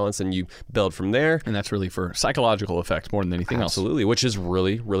largest balance and you build from there. And that's really for psychological effect more than anything else. Absolutely, which is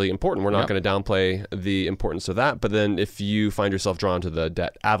really, really important. We're not going to downplay the importance of that. But then if you find yourself drawn to the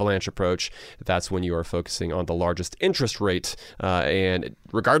debt avalanche approach, that's when you are focusing on the largest interest rate and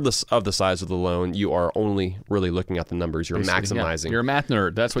regardless of the size of the loan, you are only really looking at the numbers. You're maximizing. Yeah. You're a math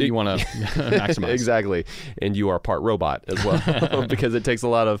nerd. That's what you want to maximize. Exactly. And you are part robot as well because it takes a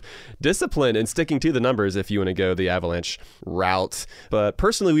lot of discipline and sticking to the numbers if you want to go the avalanche route. But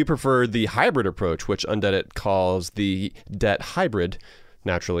personally, we prefer the hybrid approach, which Undebt It calls the debt hybrid.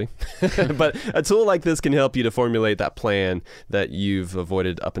 Naturally. But a tool like this can help you to formulate that plan that you've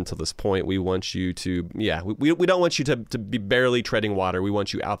avoided up until this point. We want you to, we don't want you to be barely treading water. We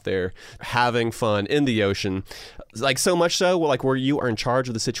want you out there having fun in the ocean. Like so much so, like where you are in charge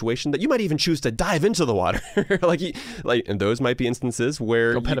of the situation that you might even choose to dive into the water. And those might be instances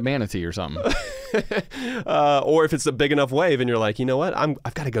where go pet a manatee or something. Or if it's a big enough wave and you're like, you know what,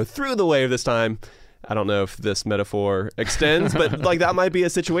 I've got to go through the wave this time. I don't know if this metaphor extends, but like that might be a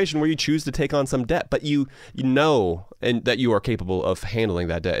situation where you choose to take on some debt, but you know and that you are capable of handling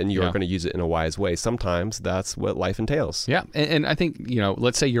that debt and you are going to use it in a wise way. Sometimes that's what life entails. Yeah. And I think,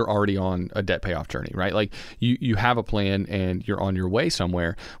 let's say you're already on a debt payoff journey, right? Like you have a plan and you're on your way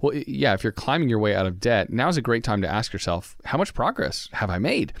somewhere. Well, yeah, if you're climbing your way out of debt, now's a great time to ask yourself, how much progress have I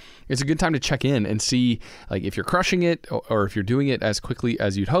made? It's a good time to check in and see like if you're crushing it or if you're doing it as quickly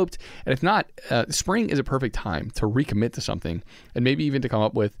as you'd hoped. And if not, spring is a perfect time to recommit to something and maybe even to come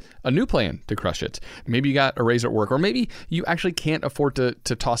up with a new plan to crush it. Maybe you got a raise at work, or maybe you actually can't afford to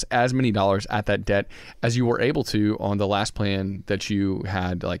toss as many dollars at that debt as you were able to on the last plan that you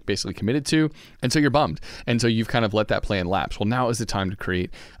had like basically committed to. And so you're bummed. And so you've kind of let that plan lapse. Well, now is the time to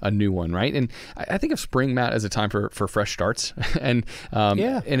create a new one, right? And I think of spring, Matt, as a time for fresh starts. And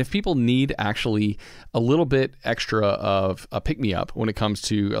if people need actually a little bit extra of a pick-me-up when it comes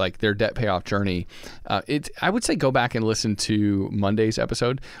to like their debt payoff journey, I would say go back and listen to Monday's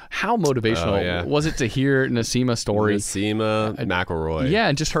episode. How motivational was it to hear Naseema's story? Naseema McElroy. Yeah,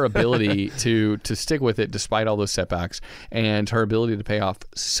 and just her ability to stick with it despite all those setbacks and her ability to pay off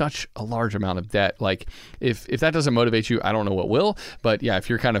such a large amount of debt. Like if that doesn't motivate you, I don't know what will. But yeah, if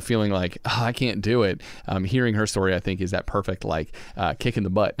you're kind of feeling like, I can't do it, hearing her story, I think is that perfect like kick in the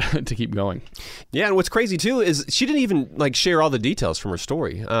butt to keep going. Yeah, and what's crazy too is she didn't even like share all the details from her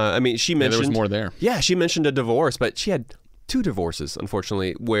story. I mean, she mentioned there was more there. Yeah, she mentioned a divorce, but she had 2 divorces,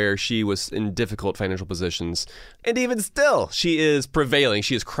 unfortunately, where she was in difficult financial positions. And even still, she is prevailing.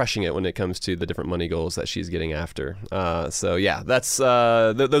 She is crushing it when it comes to the different money goals that she's getting after. So yeah, that's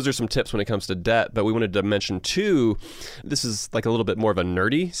those are some tips when it comes to debt. But we wanted to mention too, this is like a little bit more of a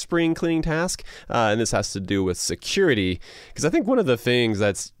nerdy spring cleaning task. And this has to do with security. Because I think one of the things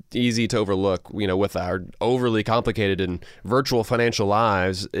that's easy to overlook, with our overly complicated and virtual financial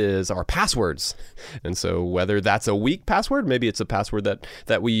lives is our passwords. And so whether that's a weak password, maybe it's a password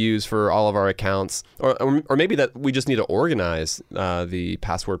that we use for all of our accounts, or maybe that we just need to organize the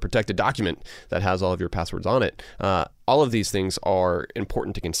password protected document that has all of your passwords on it. All of these things are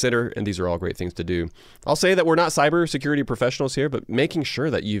important to consider, and these are all great things to do. I'll say that we're not cybersecurity professionals here, but making sure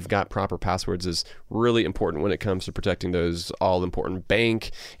that you've got proper passwords is really important when it comes to protecting those all-important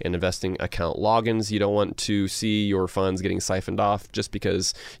bank and investing account logins. You don't want to see your funds getting siphoned off just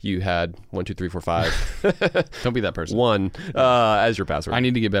because you had 1, 2, 3, 4, 5. Don't be that person. 1 as your password. I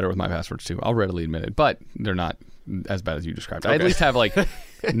need to get better with my passwords too. I'll readily admit it, but they're not as bad as you described. I at least have like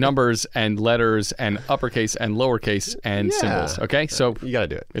numbers and letters and uppercase and lowercase and symbols. Okay, so you got to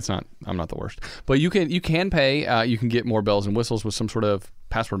do it. It's not. I'm not the worst, but you can pay. You can get more bells and whistles with some sort of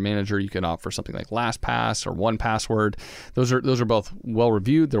password manager. You can opt for something like LastPass or 1Password. Those are both well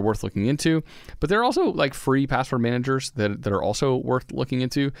reviewed. They're worth looking into. But there are also like free password managers that are also worth looking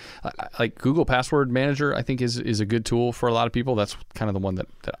into. Like Google Password Manager, I think is a good tool for a lot of people. That's kind of the one that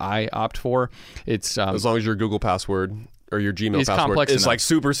I opt for. It's as long as your Google password or your Gmail password is enough. Like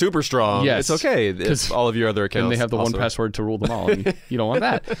super, super strong. Yes. It's okay if all of your other accounts. And they have the also 1Password to rule them all. And you don't want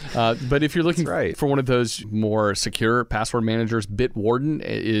that. But if you're looking for one of those more secure password managers, Bitwarden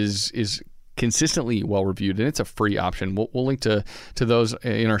is consistently well reviewed, and it's a free option. We'll link to those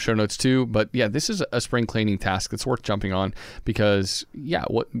in our show notes too. But yeah, this is a spring cleaning task that's worth jumping on because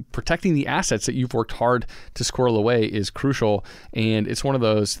protecting the assets that you've worked hard to squirrel away is crucial, and it's one of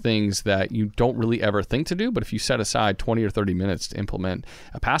those things that you don't really ever think to do. But if you set aside 20 or 30 minutes to implement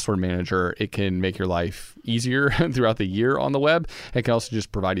a password manager, it can make your life easier throughout the year on the web. It can also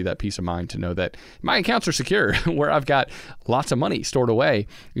just provide you that peace of mind to know that my accounts are secure, where I've got lots of money stored away,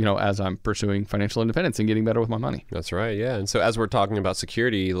 as I'm pursuing financial independence and getting better with my money. That's right, yeah. And so as we're talking about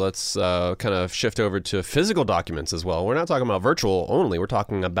security, let's kind of shift over to physical documents as well. We're not talking about virtual only. We're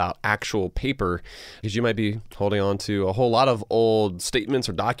talking about actual paper, because you might be holding on to a whole lot of old statements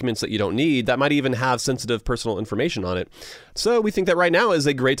or documents that you don't need that might even have sensitive personal information on it. So we think that right now is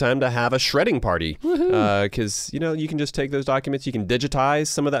a great time to have a shredding party, because you can just take those documents, you can digitize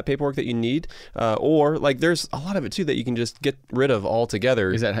some of that paperwork that you need, or like there's a lot of it too that you can just get rid of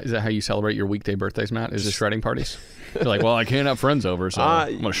altogether. Is that how you celebrate your weekday birthdays, Matt? Is just shredding parties? You're like, well, I can't have friends over, so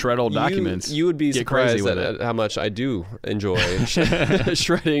I'm going to shred old documents. You would be surprised at how much I do enjoy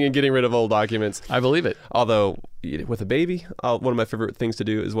shredding and getting rid of old documents. I believe it. Although with a baby, one of my favorite things to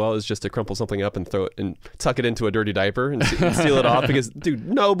do as well is just to crumple something up and throw it and tuck it into a dirty diaper and seal it off, because dude,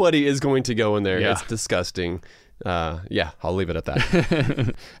 nobody is going to go in there. Yeah. It's disgusting. I'll leave it at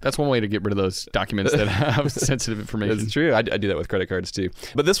that. That's one way to get rid of those documents that have sensitive information. It's true. I do that with credit cards too.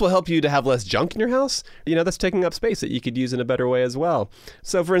 But this will help you to have less junk in your house. That's taking up space that you could use in a better way as well.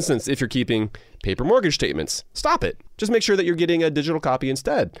 So for instance, if you're keeping paper mortgage statements, stop it. Just make sure that you're getting a digital copy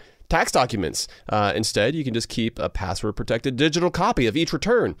instead. Tax documents. Instead, you can just keep a password-protected digital copy of each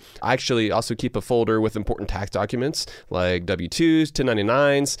return. I actually also keep a folder with important tax documents like W-2s,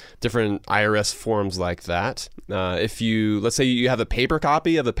 1099s, different IRS forms like that. Let's say you have a paper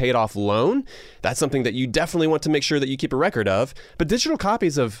copy of a paid-off loan, that's something that you definitely want to make sure that you keep a record of. But digital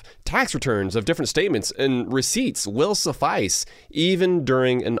copies of tax returns, of different statements and receipts will suffice, even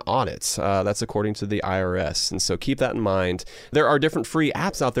during an audit. That's according to the IRS. And so keep that in mind. There are different free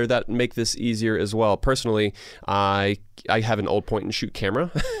apps out there that make this easier as well. Personally, I have an old point and shoot camera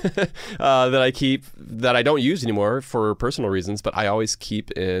that I keep, that I don't use anymore for personal reasons, but I always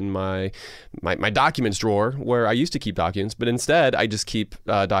keep in my documents drawer where I used to keep documents, but instead I just keep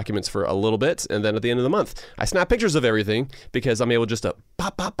documents for a little bit, and then at the end of the month I snap pictures of everything, because I'm able just to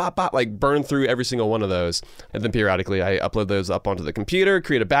pop, like burn through every single one of those, and then periodically I upload those up onto the computer,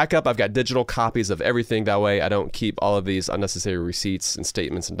 create a backup. I've got digital copies of everything. That way I don't keep all of these unnecessary receipts and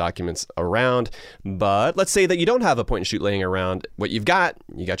statements and documents around. But let's say that you don't have a point and shoot laying around. What you got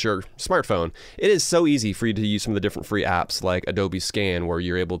your smartphone. It is so easy for you to use some of the different free apps like Adobe Scan, where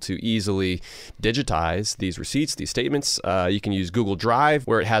you're able to easily digitize these receipts, these statements. You can use Google Drive,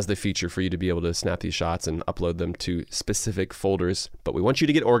 where it has the feature for you to be able to snap these shots and upload them to specific folders. But we want you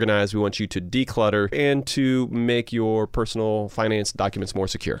to get organized. We want you to declutter and to make your personal finance documents more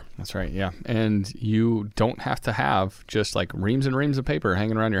secure. That's right, yeah. And you don't have to have just like reams and reams of paper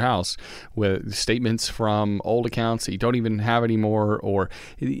hanging around your house with statements from old accounts that you don't even have anymore. Or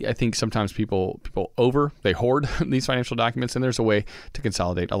I think sometimes people they hoard these financial documents, and there's a way to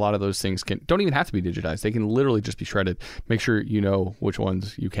consolidate. A lot of those things don't even have to be digitized. They can literally just be shredded. Make sure you know which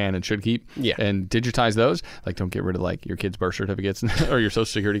ones you can and should keep, and digitize those. Like, don't get rid of like your kids' birth certificates or your social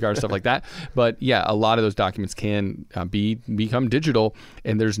security card, stuff like that. But yeah, a lot of those documents can become digital,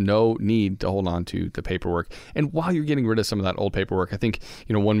 and there's no need to hold on to the paperwork. And while you're getting rid of some of that old paperwork, I think,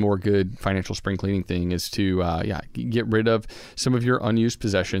 one more good financial spring cleaning thing is to get rid of some of your unused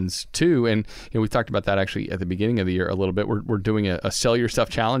possessions too. And we talked about that actually at the beginning of the year a little bit. We're doing a sell your stuff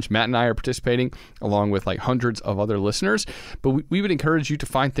challenge. Matt and I are participating along with like hundreds of other listeners. But we would encourage you to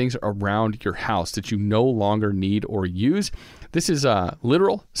find things around your house that you no longer need or use. This is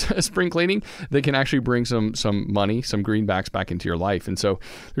literal spring cleaning that can actually bring some money, some greenbacks back into your life. And so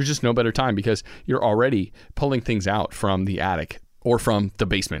there's just no better time because you're already pulling things out from the attic or from the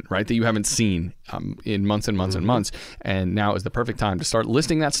basement, right, that you haven't seen in months and months and months. And now is the perfect time to start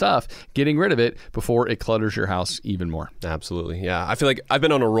listing that stuff, getting rid of it before it clutters your house even more. Absolutely. Yeah. I feel like I've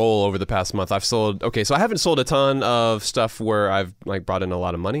been on a roll over the past month. So I haven't sold a ton of stuff where I've like brought in a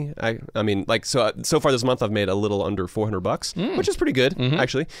lot of money. I mean, like, so far this month I've made a little under $400, which is pretty good,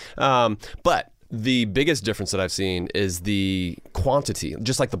 actually. But the biggest difference that I've seen is the quantity,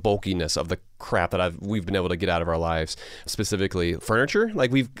 just like the bulkiness of the crap that we've been able to get out of our lives, specifically furniture.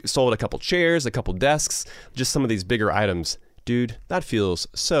 Like we've sold a couple chairs, a couple desks, just some of these bigger items. Dude, that feels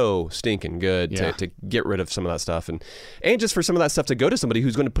so stinking good to get rid of some of that stuff and just for some of that stuff to go to somebody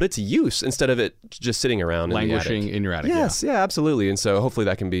who's going to put it to use instead of it just sitting around languishing in your attic. Yes, yeah, absolutely. And so hopefully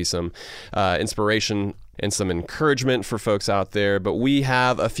that can be some inspiration and some encouragement for folks out there. But we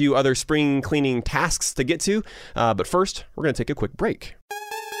have a few other spring cleaning tasks to get to. But first, we're going to take a quick break.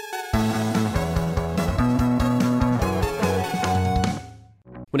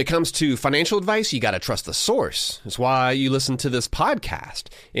 When it comes to financial advice, you got to trust the source. That's why you listen to this podcast.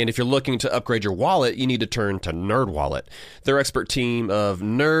 And if you're looking to upgrade your wallet, you need to turn to NerdWallet. Their expert team of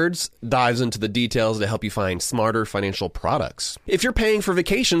nerds dives into the details to help you find smarter financial products. If you're paying for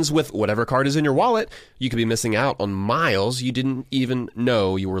vacations with whatever card is in your wallet, you could be missing out on miles you didn't even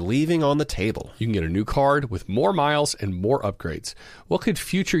know you were leaving on the table. You can get a new card with more miles and more upgrades. What could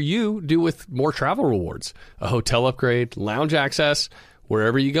future you do with more travel rewards? A hotel upgrade, lounge access.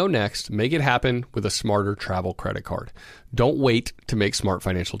 Wherever you go next, make it happen with a smarter travel credit card. Don't wait to make smart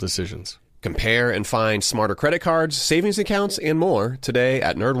financial decisions. Compare and find smarter credit cards, savings accounts, and more today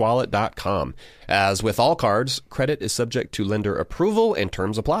at nerdwallet.com. As with all cards, credit is subject to lender approval and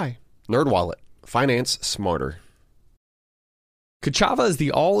terms apply. NerdWallet. Finance smarter. Kachava is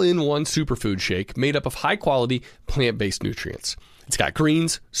the all-in-one superfood shake made up of high-quality plant-based nutrients. It's got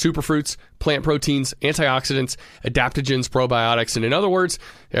greens, superfruits, plant proteins, antioxidants, adaptogens, probiotics, and in other words,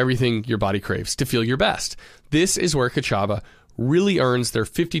 everything your body craves to feel your best. This is where Kachava really earns their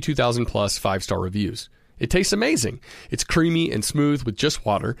 52,000 plus 5-star reviews. It tastes amazing. It's creamy and smooth with just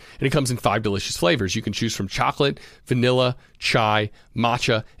water, and it comes in 5 delicious flavors. You can choose from chocolate, vanilla, chai,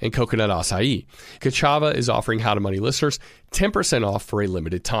 matcha, and coconut acai. Kachava is offering How to Money listeners 10% off for a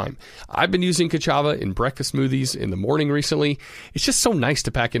limited time. I've been using Kachava in breakfast smoothies in the morning recently. It's just so nice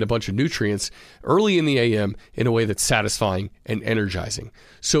to pack in a bunch of nutrients early in the AM in a way that's satisfying and energizing.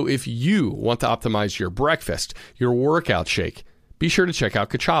 So if you want to optimize your breakfast, your workout shake, be sure to check out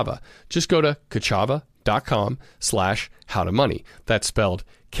Kachava. Just go to kachava.com/howtomoney. That's spelled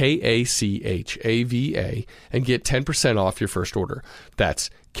Kachava and get 10% off your first order.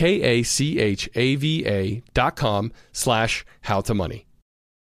 That's Kachava.com/howtomoney.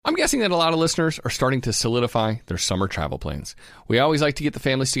 I'm guessing that a lot of listeners are starting to solidify their summer travel plans. We always like to get the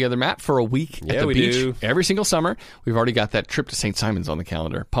families together, Matt, for a week at the beach every single summer. We've already got that trip to St. Simon's on the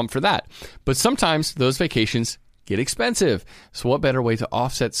calendar. Pumped for that. But sometimes those vacations get expensive. So what better way to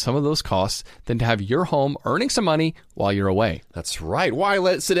offset some of those costs than to have your home earning some money while you're away? That's right. Why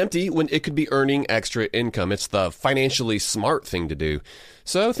let it sit empty when it could be earning extra income? It's the financially smart thing to do.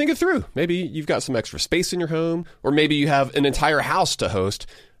 So think it through. Maybe you've got some extra space in your home, or maybe you have an entire house to host,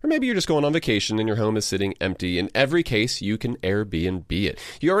 or maybe you're just going on vacation and your home is sitting empty. In every case, you can Airbnb it.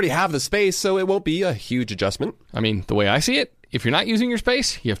 You already have the space, so it won't be a huge adjustment. I mean, the way I see it, if you're not using your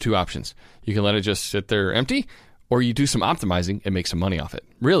space, you have two options. You can let it just sit there empty, or you do some optimizing and make some money off it.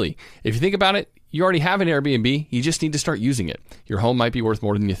 Really, if you think about it, you already have an Airbnb. You just need to start using it. Your home might be worth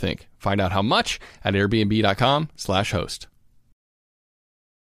more than you think. Find out how much at airbnb.com/host.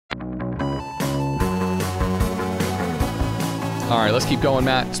 All right, let's keep going,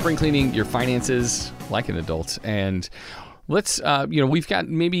 Matt. Spring cleaning your finances like an adult. And let's, we've got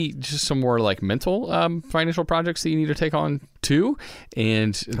maybe just some more like mental financial projects that you need to take on too.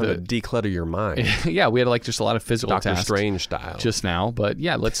 And declutter your mind. Yeah, we had like just a lot of physical Dr. tasks. Strange style. Just now. But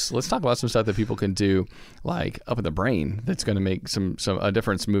yeah, let's talk about some stuff that people can do like up in the brain that's going to make a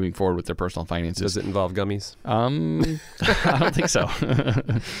difference moving forward with their personal finances. Does it involve gummies? I don't think so.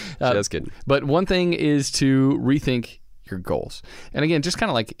 Just kidding. But one thing is to rethink your goals. And again, just kind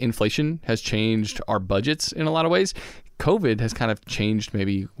of like inflation has changed our budgets in a lot of ways, COVID has kind of changed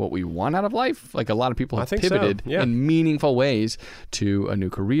maybe what we want out of life. Like a lot of people have pivoted in meaningful ways to a new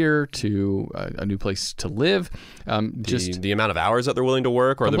career, to a new place to live. The amount of hours that they're willing to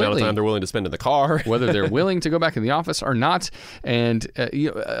work, or the amount of time they're willing to spend in the car. Whether they're willing to go back in the office or not. And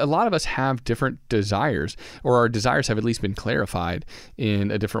a lot of us have different desires, or our desires have at least been clarified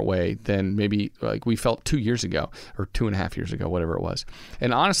in a different way than maybe like we felt 2 years ago or 2.5 years ago, whatever it was.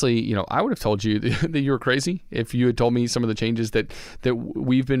 And honestly, I would have told you that you were crazy if you had told me some of the changes that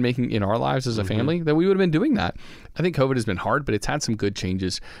we've been making in our lives as a family, that we would have been doing that. I think COVID has been hard, but it's had some good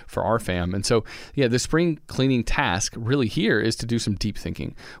changes for our fam. And so, the spring cleaning task really here is to do some deep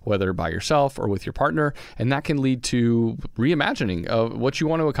thinking, whether by yourself or with your partner. And that can lead to reimagining of what you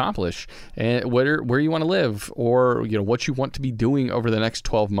want to accomplish and where you want to live, or, what you want to be doing over the next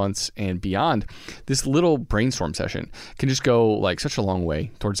 12 months and beyond. This little brainstorm session can just go like such a long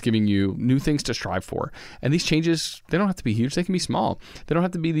way towards giving you new things to strive for. And these changes, they don't have to be huge. They can be small. They don't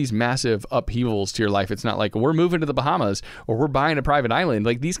have to be these massive upheavals to your life. It's not like we're moving to the Bahamas or we're buying a private island.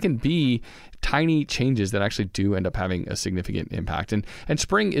 Like these can be tiny changes that actually do end up having a significant impact. And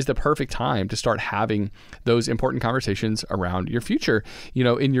spring is the perfect time to start having those important conversations around your future.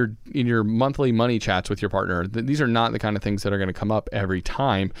 In your monthly money chats with your partner, these are not the kind of things that are going to come up every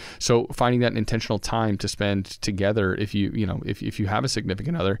time. So finding that intentional time to spend together, if you have a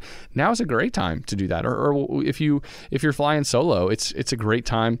significant other, now is a great time to do that. Or if you're flying solo, it's a great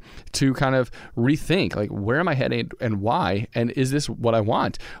time to kind of rethink, like, where am I headed and why? And is this what I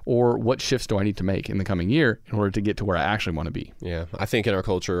want? Or what shifts do I need to make in the coming year in order to get to where I actually want to be? Yeah, I think in our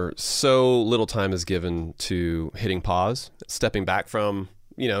culture, so little time is given to hitting pause, stepping back from,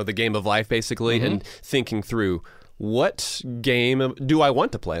 the game of life, basically, and thinking through, what game do I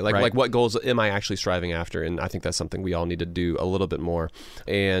want to play? Like what goals am I actually striving after? And I think that's something we all need to do a little bit more.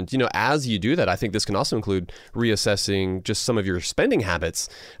 And, as you do that, I think this can also include reassessing just some of your spending habits.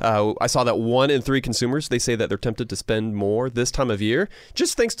 I saw that 1 in 3 consumers, they say that they're tempted to spend more this time of year,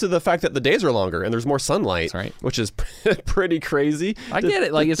 just thanks to the fact that the days are longer and there's more sunlight, which is pretty crazy. I get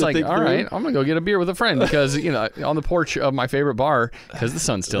it. Like, it's like, all right, I'm going to go get a beer with a friend because, on the porch of my favorite bar because the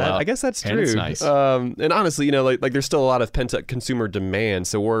sun's still out. I guess that's true. And it's nice. And honestly, like there's still a lot of pent-up consumer demand,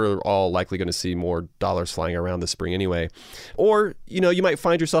 so we're all likely going to see more dollars flying around this spring anyway. Or, you might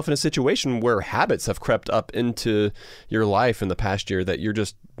find yourself in a situation where habits have crept up into your life in the past year that you're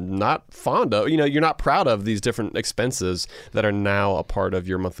just not fond of. You're not proud of these different expenses that are now a part of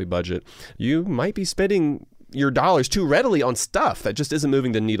your monthly budget. You might be spending your dollars too readily on stuff that just isn't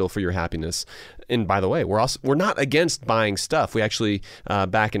moving the needle for your happiness. And by the way, we're not against buying stuff. We actually,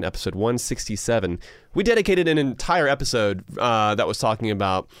 back in episode 167, we dedicated an entire episode that was talking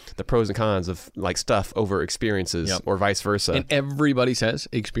about the pros and cons of like stuff over experiences, or vice versa. And everybody says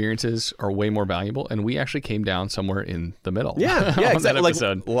experiences are way more valuable, and we actually came down somewhere in the middle. Yeah, exactly.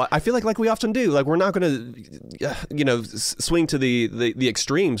 I feel like we often do. Like, we're not going to, swing to the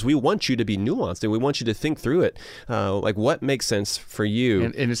extremes. We want you to be nuanced, and we want you to think through it. Like, what makes sense for you?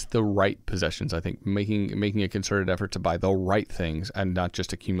 And it's the right possessions. I think making a concerted effort to buy the right things and not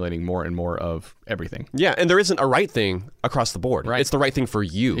just accumulating more and more of everything. Yeah, and there isn't a right thing across the board. Right. It's the right thing for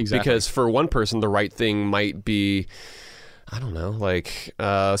you. Exactly. Because for one person, the right thing might be, I don't know, like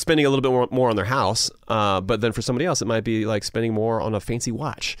spending a little bit more on their house. But then for somebody else, it might be like spending more on a fancy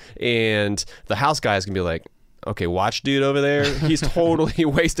watch. And the house guys can be like, okay, watch dude over there, he's totally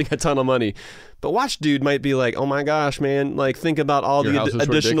wasting a ton of money. But watch dude might be like, oh my gosh, man, like, think about all the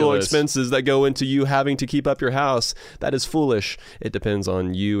additional expenses that go into you having to keep up your house. That is foolish. It depends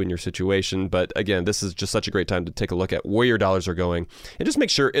on you and your situation. But again, this is just such a great time to take a look at where your dollars are going and just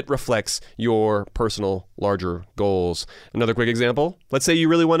make sure it reflects your personal larger goals. Another quick example, let's say you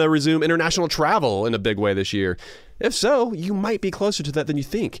really want to resume international travel in a big way this year. If so, you might be closer to that than you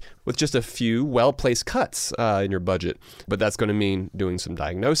think with just a few well-placed cuts in your budget. But that's going to mean doing some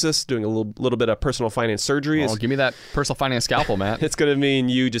diagnosis, doing a little bit of personal finance surgery. Oh, give me that personal finance scalpel, Matt. It's going to mean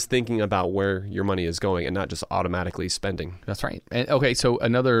you just thinking about where your money is going and not just automatically spending. That's right. And okay, so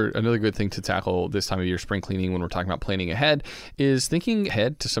another good thing to tackle this time of year, spring cleaning, when we're talking about planning ahead, is thinking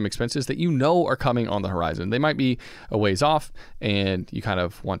ahead to some expenses that are coming on the horizon. They might be a ways off, and you kind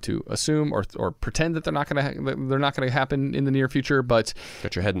of want to assume or pretend that they're not going to happen in the near future, but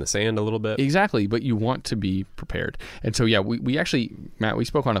got your head in the sand a little bit. Exactly, but you want to be prepared. And so, we actually, Matt, we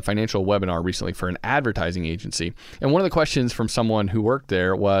spoke on a financial webinar recently recently for an advertising agency. And one of the questions from someone who worked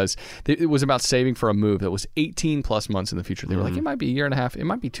there was, it was about saving for a move that was 18 plus months in the future. They were like, it might be a year and a half, it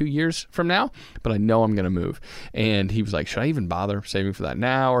might be 2 years from now, but I know I'm going to move. And he was like, should I even bother saving for that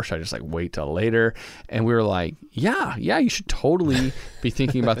now, or should I just like wait till later? And we were like, yeah, you should totally be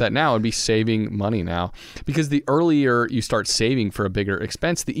thinking about that now and be saving money now, because the earlier you start saving for a bigger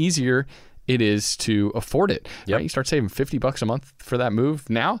expense, the easier it is to afford it. Yep. Right? You start saving $50 a month for that move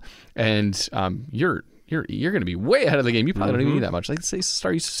now, and you're going to be way ahead of the game. You probably don't even need that much. Like, say,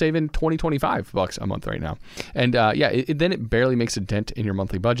 start saving $25 a month right now. And then it barely makes a dent in your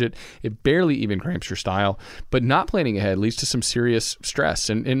monthly budget. It barely even cramps your style. But not planning ahead leads to some serious stress,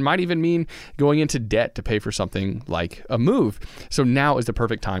 and it might even mean going into debt to pay for something like a move. So now is the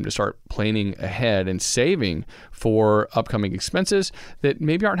perfect time to start planning ahead and saving for upcoming expenses that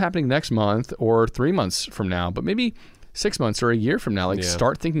maybe aren't happening next month or 3 months from now, but maybe 6 months or a year from now.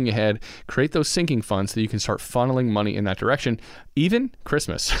 Start thinking ahead, create those sinking funds so that you can start funneling money in that direction. Even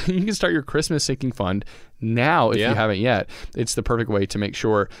Christmas. You can start your Christmas sinking fund now if you haven't yet. It's the perfect way to make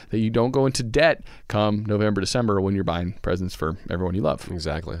sure that you don't go into debt come November, December when you're buying presents for everyone you love.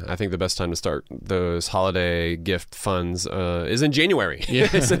 Exactly. I think the best time to start those holiday gift funds is in January,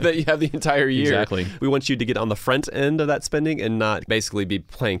 so that you have the entire year. Exactly. We want you to get on the front end of that spending and not basically be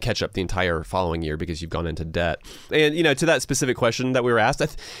playing catch up the entire following year because you've gone into debt. And, to that specific question that we were asked,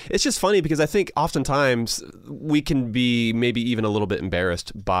 it's just funny because I think oftentimes we can be maybe even a little bit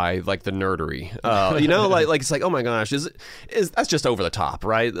embarrassed by like the nerdery, like it's like, oh my gosh, is that's just over the top,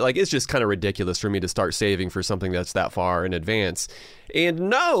 right? Like, it's just kind of ridiculous for me to start saving for something that's that far in advance. And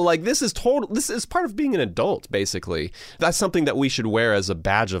no, like, this is part of being an adult, basically. That's something that we should wear as a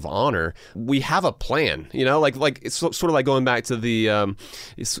badge of honor. We have a plan, like it's sort of like going back to the,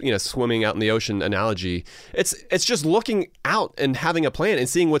 swimming out in the ocean analogy. It's just looking out and having a plan and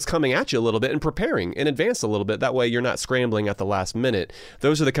seeing what's coming at you a little bit and preparing in advance a little bit. That way you're not scrambling at the last minute.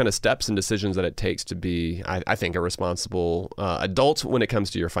 Those are the kind of steps and decisions that it takes to be, I think, a responsible adult when it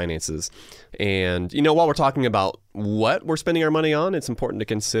comes to your finances. And, while we're talking about what we're spending our money on, it's important to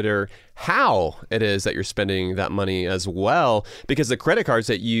consider how it is that you're spending that money as well, because the credit cards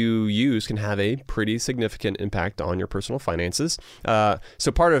that you use can have a pretty significant impact on your personal finances.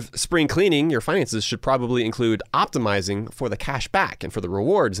 So part of spring cleaning your finances should probably include optimizing for the cash back and for the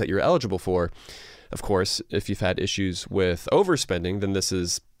rewards that you're eligible for. Of course, if you've had issues with overspending, then this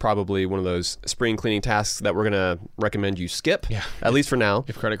is probably one of those spring cleaning tasks that we're going to recommend you skip, at least for now.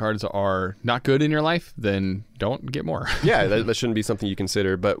 If credit cards are not good in your life, then don't get more. That shouldn't be something you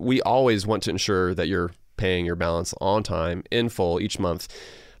consider. But we always want to ensure that you're paying your balance on time, in full, each month.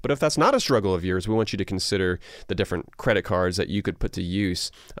 But if that's not a struggle of yours, we want you to consider the different credit cards that you could put to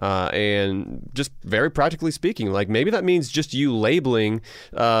use. And just very practically speaking, like maybe that means just you labeling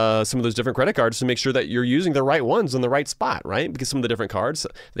some of those different credit cards to make sure that you're using the right ones in the right spot, right? Because some of the different cards,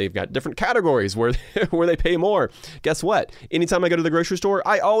 they've got different categories where they pay more. Guess what? Anytime I go to the grocery store,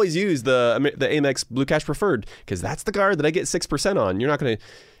 I always use the Amex Blue Cash Preferred, because that's the card that I get 6% on. You're not going to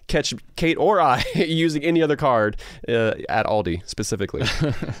catch Kate or I using any other card at Aldi specifically.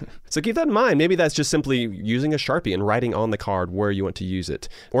 So keep that in mind. Maybe that's just simply using a Sharpie and writing on the card where you want to use it.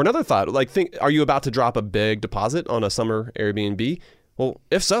 Or another thought, like, are you about to drop a big deposit on a summer Airbnb? Well,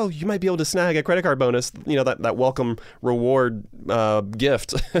 if so, you might be able to snag a credit card bonus, that welcome reward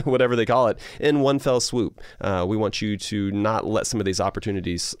gift, whatever they call it, in one fell swoop. We want you to not let some of these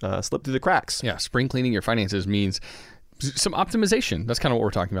opportunities slip through the cracks. Yeah, spring cleaning your finances means some optimization. That's kind of what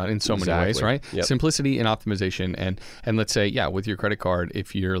we're talking about in so many ways, right? Yep. Simplicity and optimization. And let's say, with your credit card,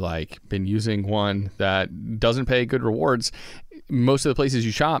 if you're like been using one that doesn't pay good rewards, most of the places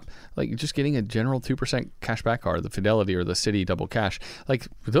you shop, like just getting a general 2% cashback card, the Fidelity or the Citi Double Cash, like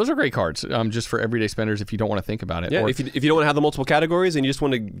those are great cards just for everyday spenders if you don't want to think about it. Yeah, if you don't want to have the multiple categories and you just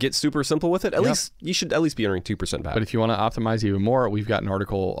want to get super simple with it, at least you should at least be earning 2% back. But if you want to optimize even more, we've got an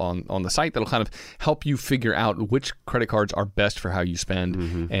article on the site that'll kind of help you figure out which credit cards are best for how you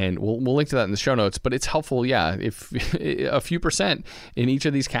spend. And we'll link to that in the show notes. But it's helpful, if a few percent in each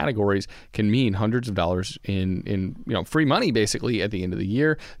of these categories can mean hundreds of dollars in free money, basically, at the end of the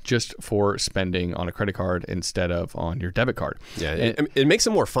year, just for spending on a credit card instead of on your debit card. Yeah, it makes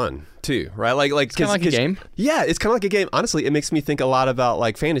it more fun too, right? Like it's kind of like a game. Yeah, it's kind of like a game. Honestly, it makes me think a lot about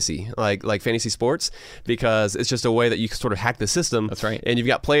like fantasy, like fantasy sports, because it's just a way that you can sort of hack the system. That's right. And you've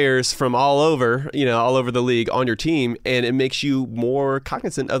got players from all over the league on your team, and it makes you more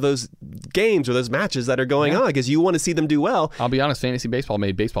cognizant of those games or those matches that are going on because you want to see them do well. I'll be honest, fantasy baseball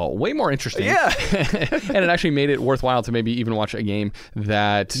made baseball way more interesting. Yeah. And it actually made it worthwhile to maybe even watch a game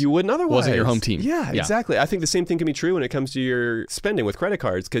that you wouldn't otherwise. Wasn't your home team. Yeah, exactly. I think the same thing can be true when it comes to your spending with credit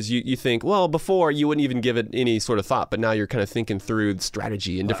cards because you think, well, before you wouldn't even give it any sort of thought, but now you're kind of thinking through the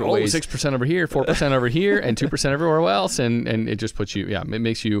strategy in different ways. 6% over here, 4% over here, and 2% everywhere else. And it just puts you, it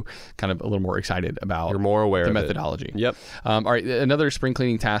makes you kind of a little more excited about You're more aware the of methodology. Yep. All right, another spring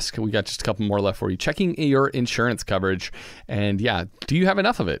cleaning task. We got just a couple more left for you. Checking your insurance coverage. And do you have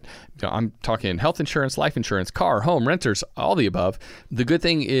enough of it? I'm talking health insurance, life insurance, car, home, renters, all the above. The good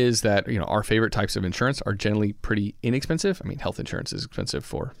thing is that, our favorite types of insurance are generally pretty inexpensive. I mean, health insurance is expensive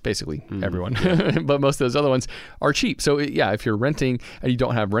for basically everyone, but most of those other ones are cheap. So if you're renting and you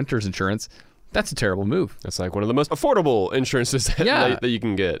don't have renter's insurance, that's a terrible move. That's like one of the most affordable insurances that you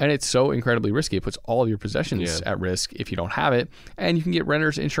can get. And it's so incredibly risky. It puts all of your possessions at risk if you don't have it. And you can get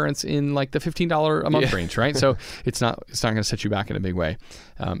renter's insurance in like the $15 a month range, right? So it's not going to set you back in a big way.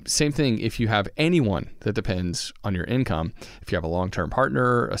 Same thing if you have anyone that depends on your income. If you have a long-term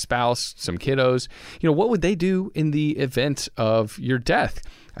partner, a spouse, some kiddos, what would they do in the event of your death?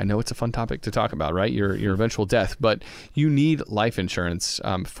 I know it's a fun topic to talk about, right? Your eventual death, but you need life insurance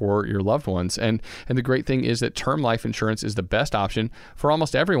for your loved ones. And the great thing is that term life insurance is the best option for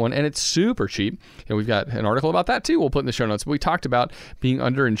almost everyone, and it's super cheap. And we've got an article about that too. We'll put in the show notes. But we talked about being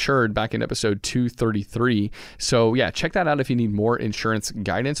underinsured back in episode 233. So check that out if you need more insurance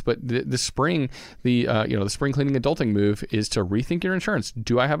guidance. But the spring, the spring cleaning adulting move is to rethink your insurance.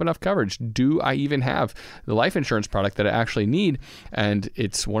 Do I have enough coverage? Do I even have the life insurance product that I actually need? And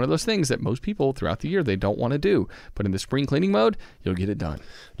it's one of those things that most people throughout the year, they don't want to do. But in the spring cleaning mode, you'll get it done.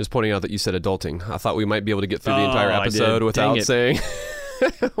 Just pointing out that you said adulting. I thought we might be able to get through the entire episode without saying...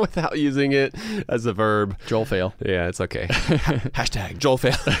 without using it as a verb. Joel fail. Yeah, it's okay. Hashtag Joel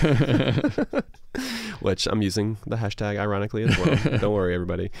fail. Which I'm using the hashtag ironically as well. Don't worry,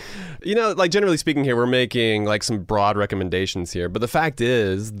 everybody. Generally speaking here, we're making some broad recommendations here. But the fact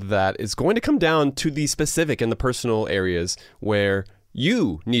is that it's going to come down to the specific and the personal areas where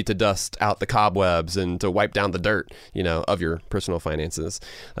you need to dust out the cobwebs and to wipe down the dirt, of your personal finances.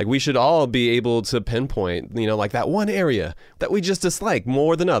 We should all be able to pinpoint, that one area that we just dislike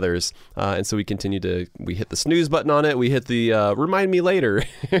more than others. And so we hit the snooze button on it. We hit the remind me later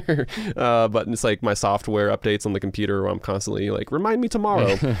button. It's like my software updates on the computer where I'm constantly remind me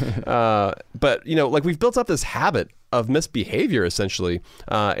tomorrow. But, we've built up this habit of misbehavior essentially.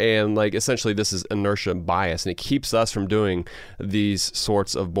 And essentially this is inertia bias, and it keeps us from doing these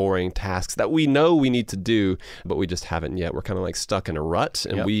sorts of boring tasks that we know we need to do, but we just haven't yet. We're kind of stuck in a rut,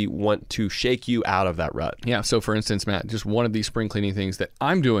 and we want to shake you out of that rut. Yeah. So for instance, Matt, just one of these spring cleaning things that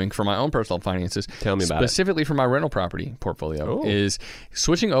I'm doing for my own personal finances, tell me about specifically for my rental property portfolio, is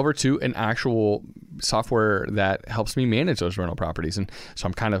switching over to an actual software that helps me manage those rental properties. And so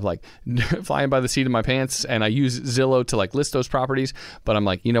I'm kind of flying by the seat of my pants, and I use Zillow to list those properties, but I'm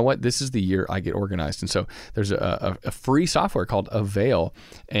you know what? This is the year I get organized. And so there's a free software called Avail,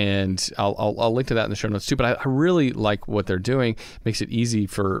 and I'll link to that in the show notes too. But I really like what they're doing. Makes it easy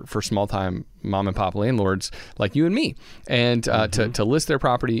for small time mom and pop landlords like you and me, and to list their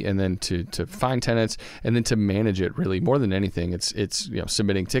property, and then to find tenants, and then to manage it. Really, more than anything, it's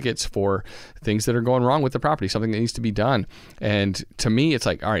submitting tickets for things that are going wrong with the property, something that needs to be done. And to me, it's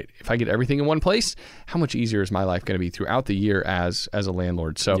all right, if I get everything in one place, how much easier is my life going to be throughout the year as a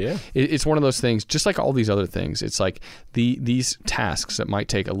landlord? So it's one of those things, just like all these other things. It's these tasks that might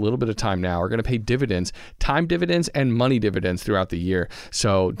take a little bit of time now are going to pay dividends, time dividends and money dividends throughout the year.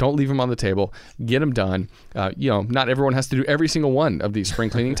 So don't leave them on the table. Get them done. Not everyone has to do every single one of these spring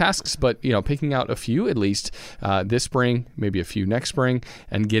cleaning tasks, but picking out a few at least this spring, maybe a few next spring,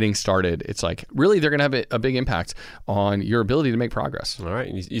 and getting started. It's really they're going to have a big impact on your ability to make progress. All right.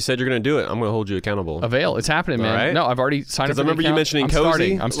 You said you're going to do it. I'm going to hold you accountable. Avail. It's happening, man. Right. No, I've already signed up for the remember you mentioning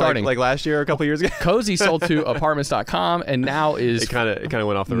Cozy. I'm starting. Like last year or a couple years ago. Cozy sold to apartments.com, and now is it kind of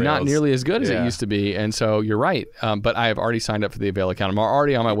went off the rails. Not nearly as good as it used to be. And so you're right. But I have already signed up for the Avail account. I'm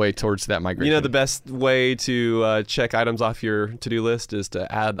already on my way towards that migration. The best way to check items off your to-do list is to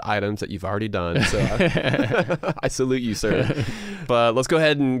add items that you've already done. So I salute you, sir. But let's go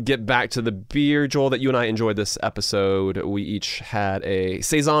ahead and get back to the beer, Joel, that you and I enjoyed this episode. We each had a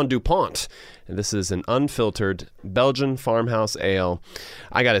Saison DuPont, and this is an unfiltered Belgian farmhouse ale.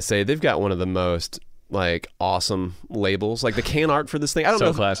 I gotta say, they've got one of the most awesome labels. The can art for this thing, I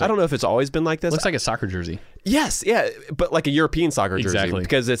don't know if it's always been like this. Looks like a soccer jersey. Yes, yeah, but like a European soccer jersey. Exactly.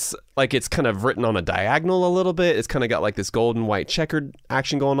 Because it's kind of written on a diagonal a little bit. It's kind of got like this gold and white checkered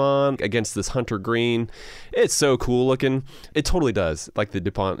action going on against this hunter green. It's so cool looking. It totally does. Like the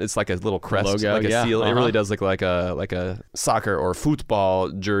DuPont, it's like a little crest, logo, like a seal. It really does look like a soccer or football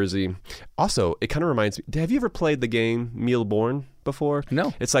jersey. Also, it kind of reminds me, have you ever played the game Mealborn before?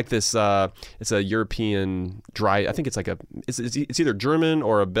 No. It's like this, it's a European I think it's like it's either German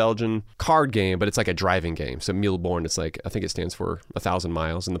or a Belgian card game, but it's like a driving game. So Mealborn, it's like, I think it stands for 1,000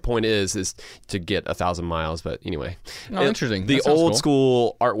 miles. And the point is to get 1,000 miles. But anyway. Interesting. The old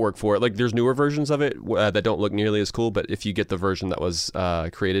school artwork for it, like there's newer versions of it that don't look nearly as cool. But if you get the version that was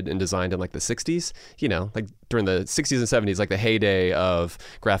created and designed in like the 60s, like during the 60s and 70s, like the heyday of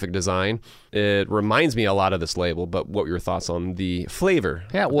graphic design, it reminds me a lot of this label. But what were your thoughts on the flavor,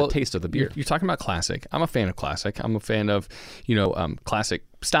 the taste of the beer? You're talking about classic. I'm a fan of classic. I'm a fan of, classic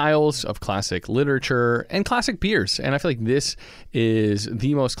styles, of classic literature, and classic beers. And I feel like this is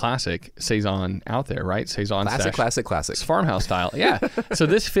the most classic Saison out there, right? Saison classic. Farmhouse style. Yeah. So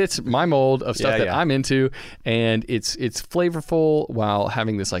this fits my mold of stuff that I'm into, and it's flavorful while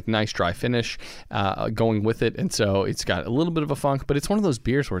having this like nice dry finish going with it. And so it's got a little bit of a funk, but it's one of those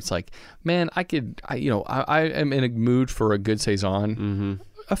beers where it's like, man, I am in a mood for a good Saison.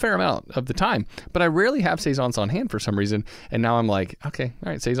 A fair amount of the time, but I rarely have Saisons on hand for some reason, and now I'm like, okay,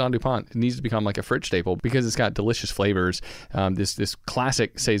 all right, Saison DuPont, it needs to become like a fridge staple because it's got delicious flavors, this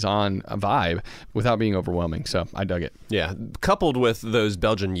classic Saison vibe without being overwhelming, so I dug it. Yeah, coupled with those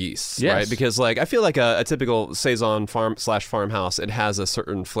Belgian yeasts, yes. Right? Because like I feel like a typical Saison farmhouse, it has a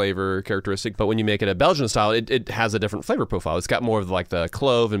certain flavor characteristic, but when you make it a Belgian style, it has a different flavor profile. It's got more of like the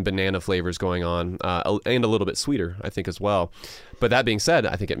clove and banana flavors going on, and a little bit sweeter, I think, as well. But that being said,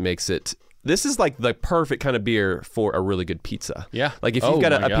 I think it makes it... This is like the perfect kind of beer for a really good pizza. Yeah. Like if you've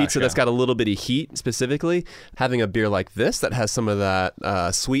got a pizza that's got a little bit of heat specifically, having a beer like this that has some of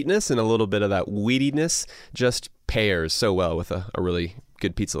that sweetness and a little bit of that weediness just pairs so well with a really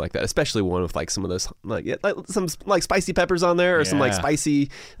good pizza like that, especially one with like some of those some spicy peppers on there, or some like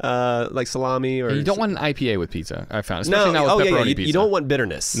spicy like salami. Or you don't want an IPA with pizza, I found, especially not with pepperoni pizza. You don't want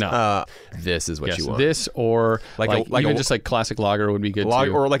bitterness. No, this is what you want. This or like even just like classic lager would be good too,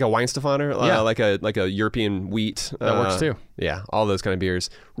 or like a Weihenstephaner, like a European wheat. That works too. Yeah, all those kind of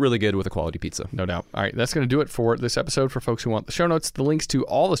beers, really good with a quality pizza. No doubt. All right, that's going to do it for this episode. For folks who want the show notes, the links to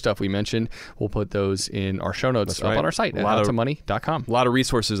all the stuff we mentioned, we'll put those in our show notes up on our site at howtomoney.com. A lot of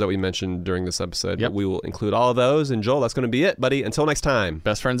resources that we mentioned during this episode. Yep. We will include all of those. And Joel, that's going to be it, buddy. Until next time.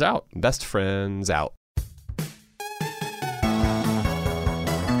 Best friends out. Best friends out.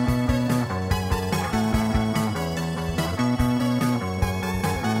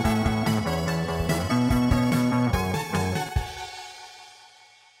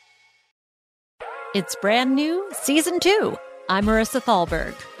 It's brand new, Season 2. I'm Marissa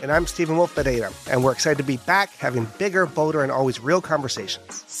Thalberg. And I'm Stephen Wolf-Bedeta, and we're excited to be back having bigger, bolder, and always real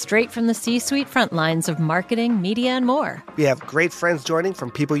conversations. Straight from the C-suite front lines of marketing, media, and more. We have great friends joining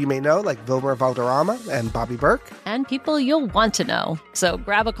from people you may know, like Wilmer Valderrama and Bobby Burke. And people you'll want to know. So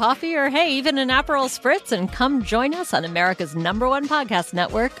grab a coffee or, hey, even an Aperol Spritz and come join us on America's #1 podcast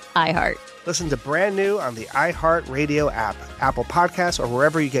network, iHeart. Listen to Brand New on the iHeart Radio app, Apple Podcasts, or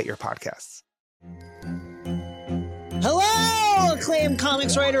wherever you get your podcasts. Hello, acclaimed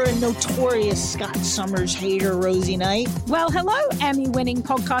comics writer and notorious Scott Summers hater, Rosie Knight. Well, hello, Emmy-winning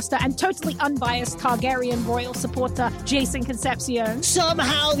podcaster and totally unbiased Targaryen royal supporter, Jason Concepcion.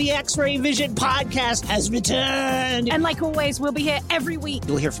 Somehow the X-Ray Vision podcast has returned. And like always, we'll be here every week.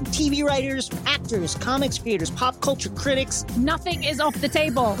 You'll hear from TV writers, actors, comics creators, pop culture critics. Nothing is off the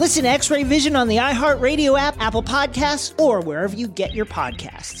table. Listen to X-Ray Vision on the iHeartRadio app, Apple Podcasts, or wherever you get your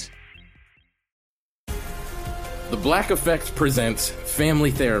podcasts. The Black Effect presents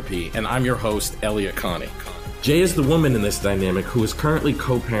Family Therapy, and I'm your host, Elliot Connie. Jay is the woman in this dynamic who is currently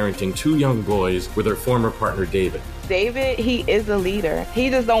co-parenting 2 young boys with her former partner, David. David, he is a leader. He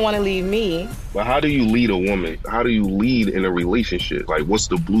just don't want to leave me. But how do you lead a woman? How do you lead in a relationship? Like, what's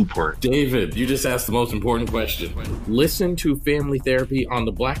the blueprint? David, you just asked the most important question. Listen to Family Therapy on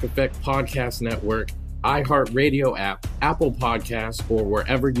the Black Effect Podcast Network, iHeartRadio app, Apple Podcasts, or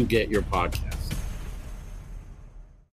wherever you get your podcasts.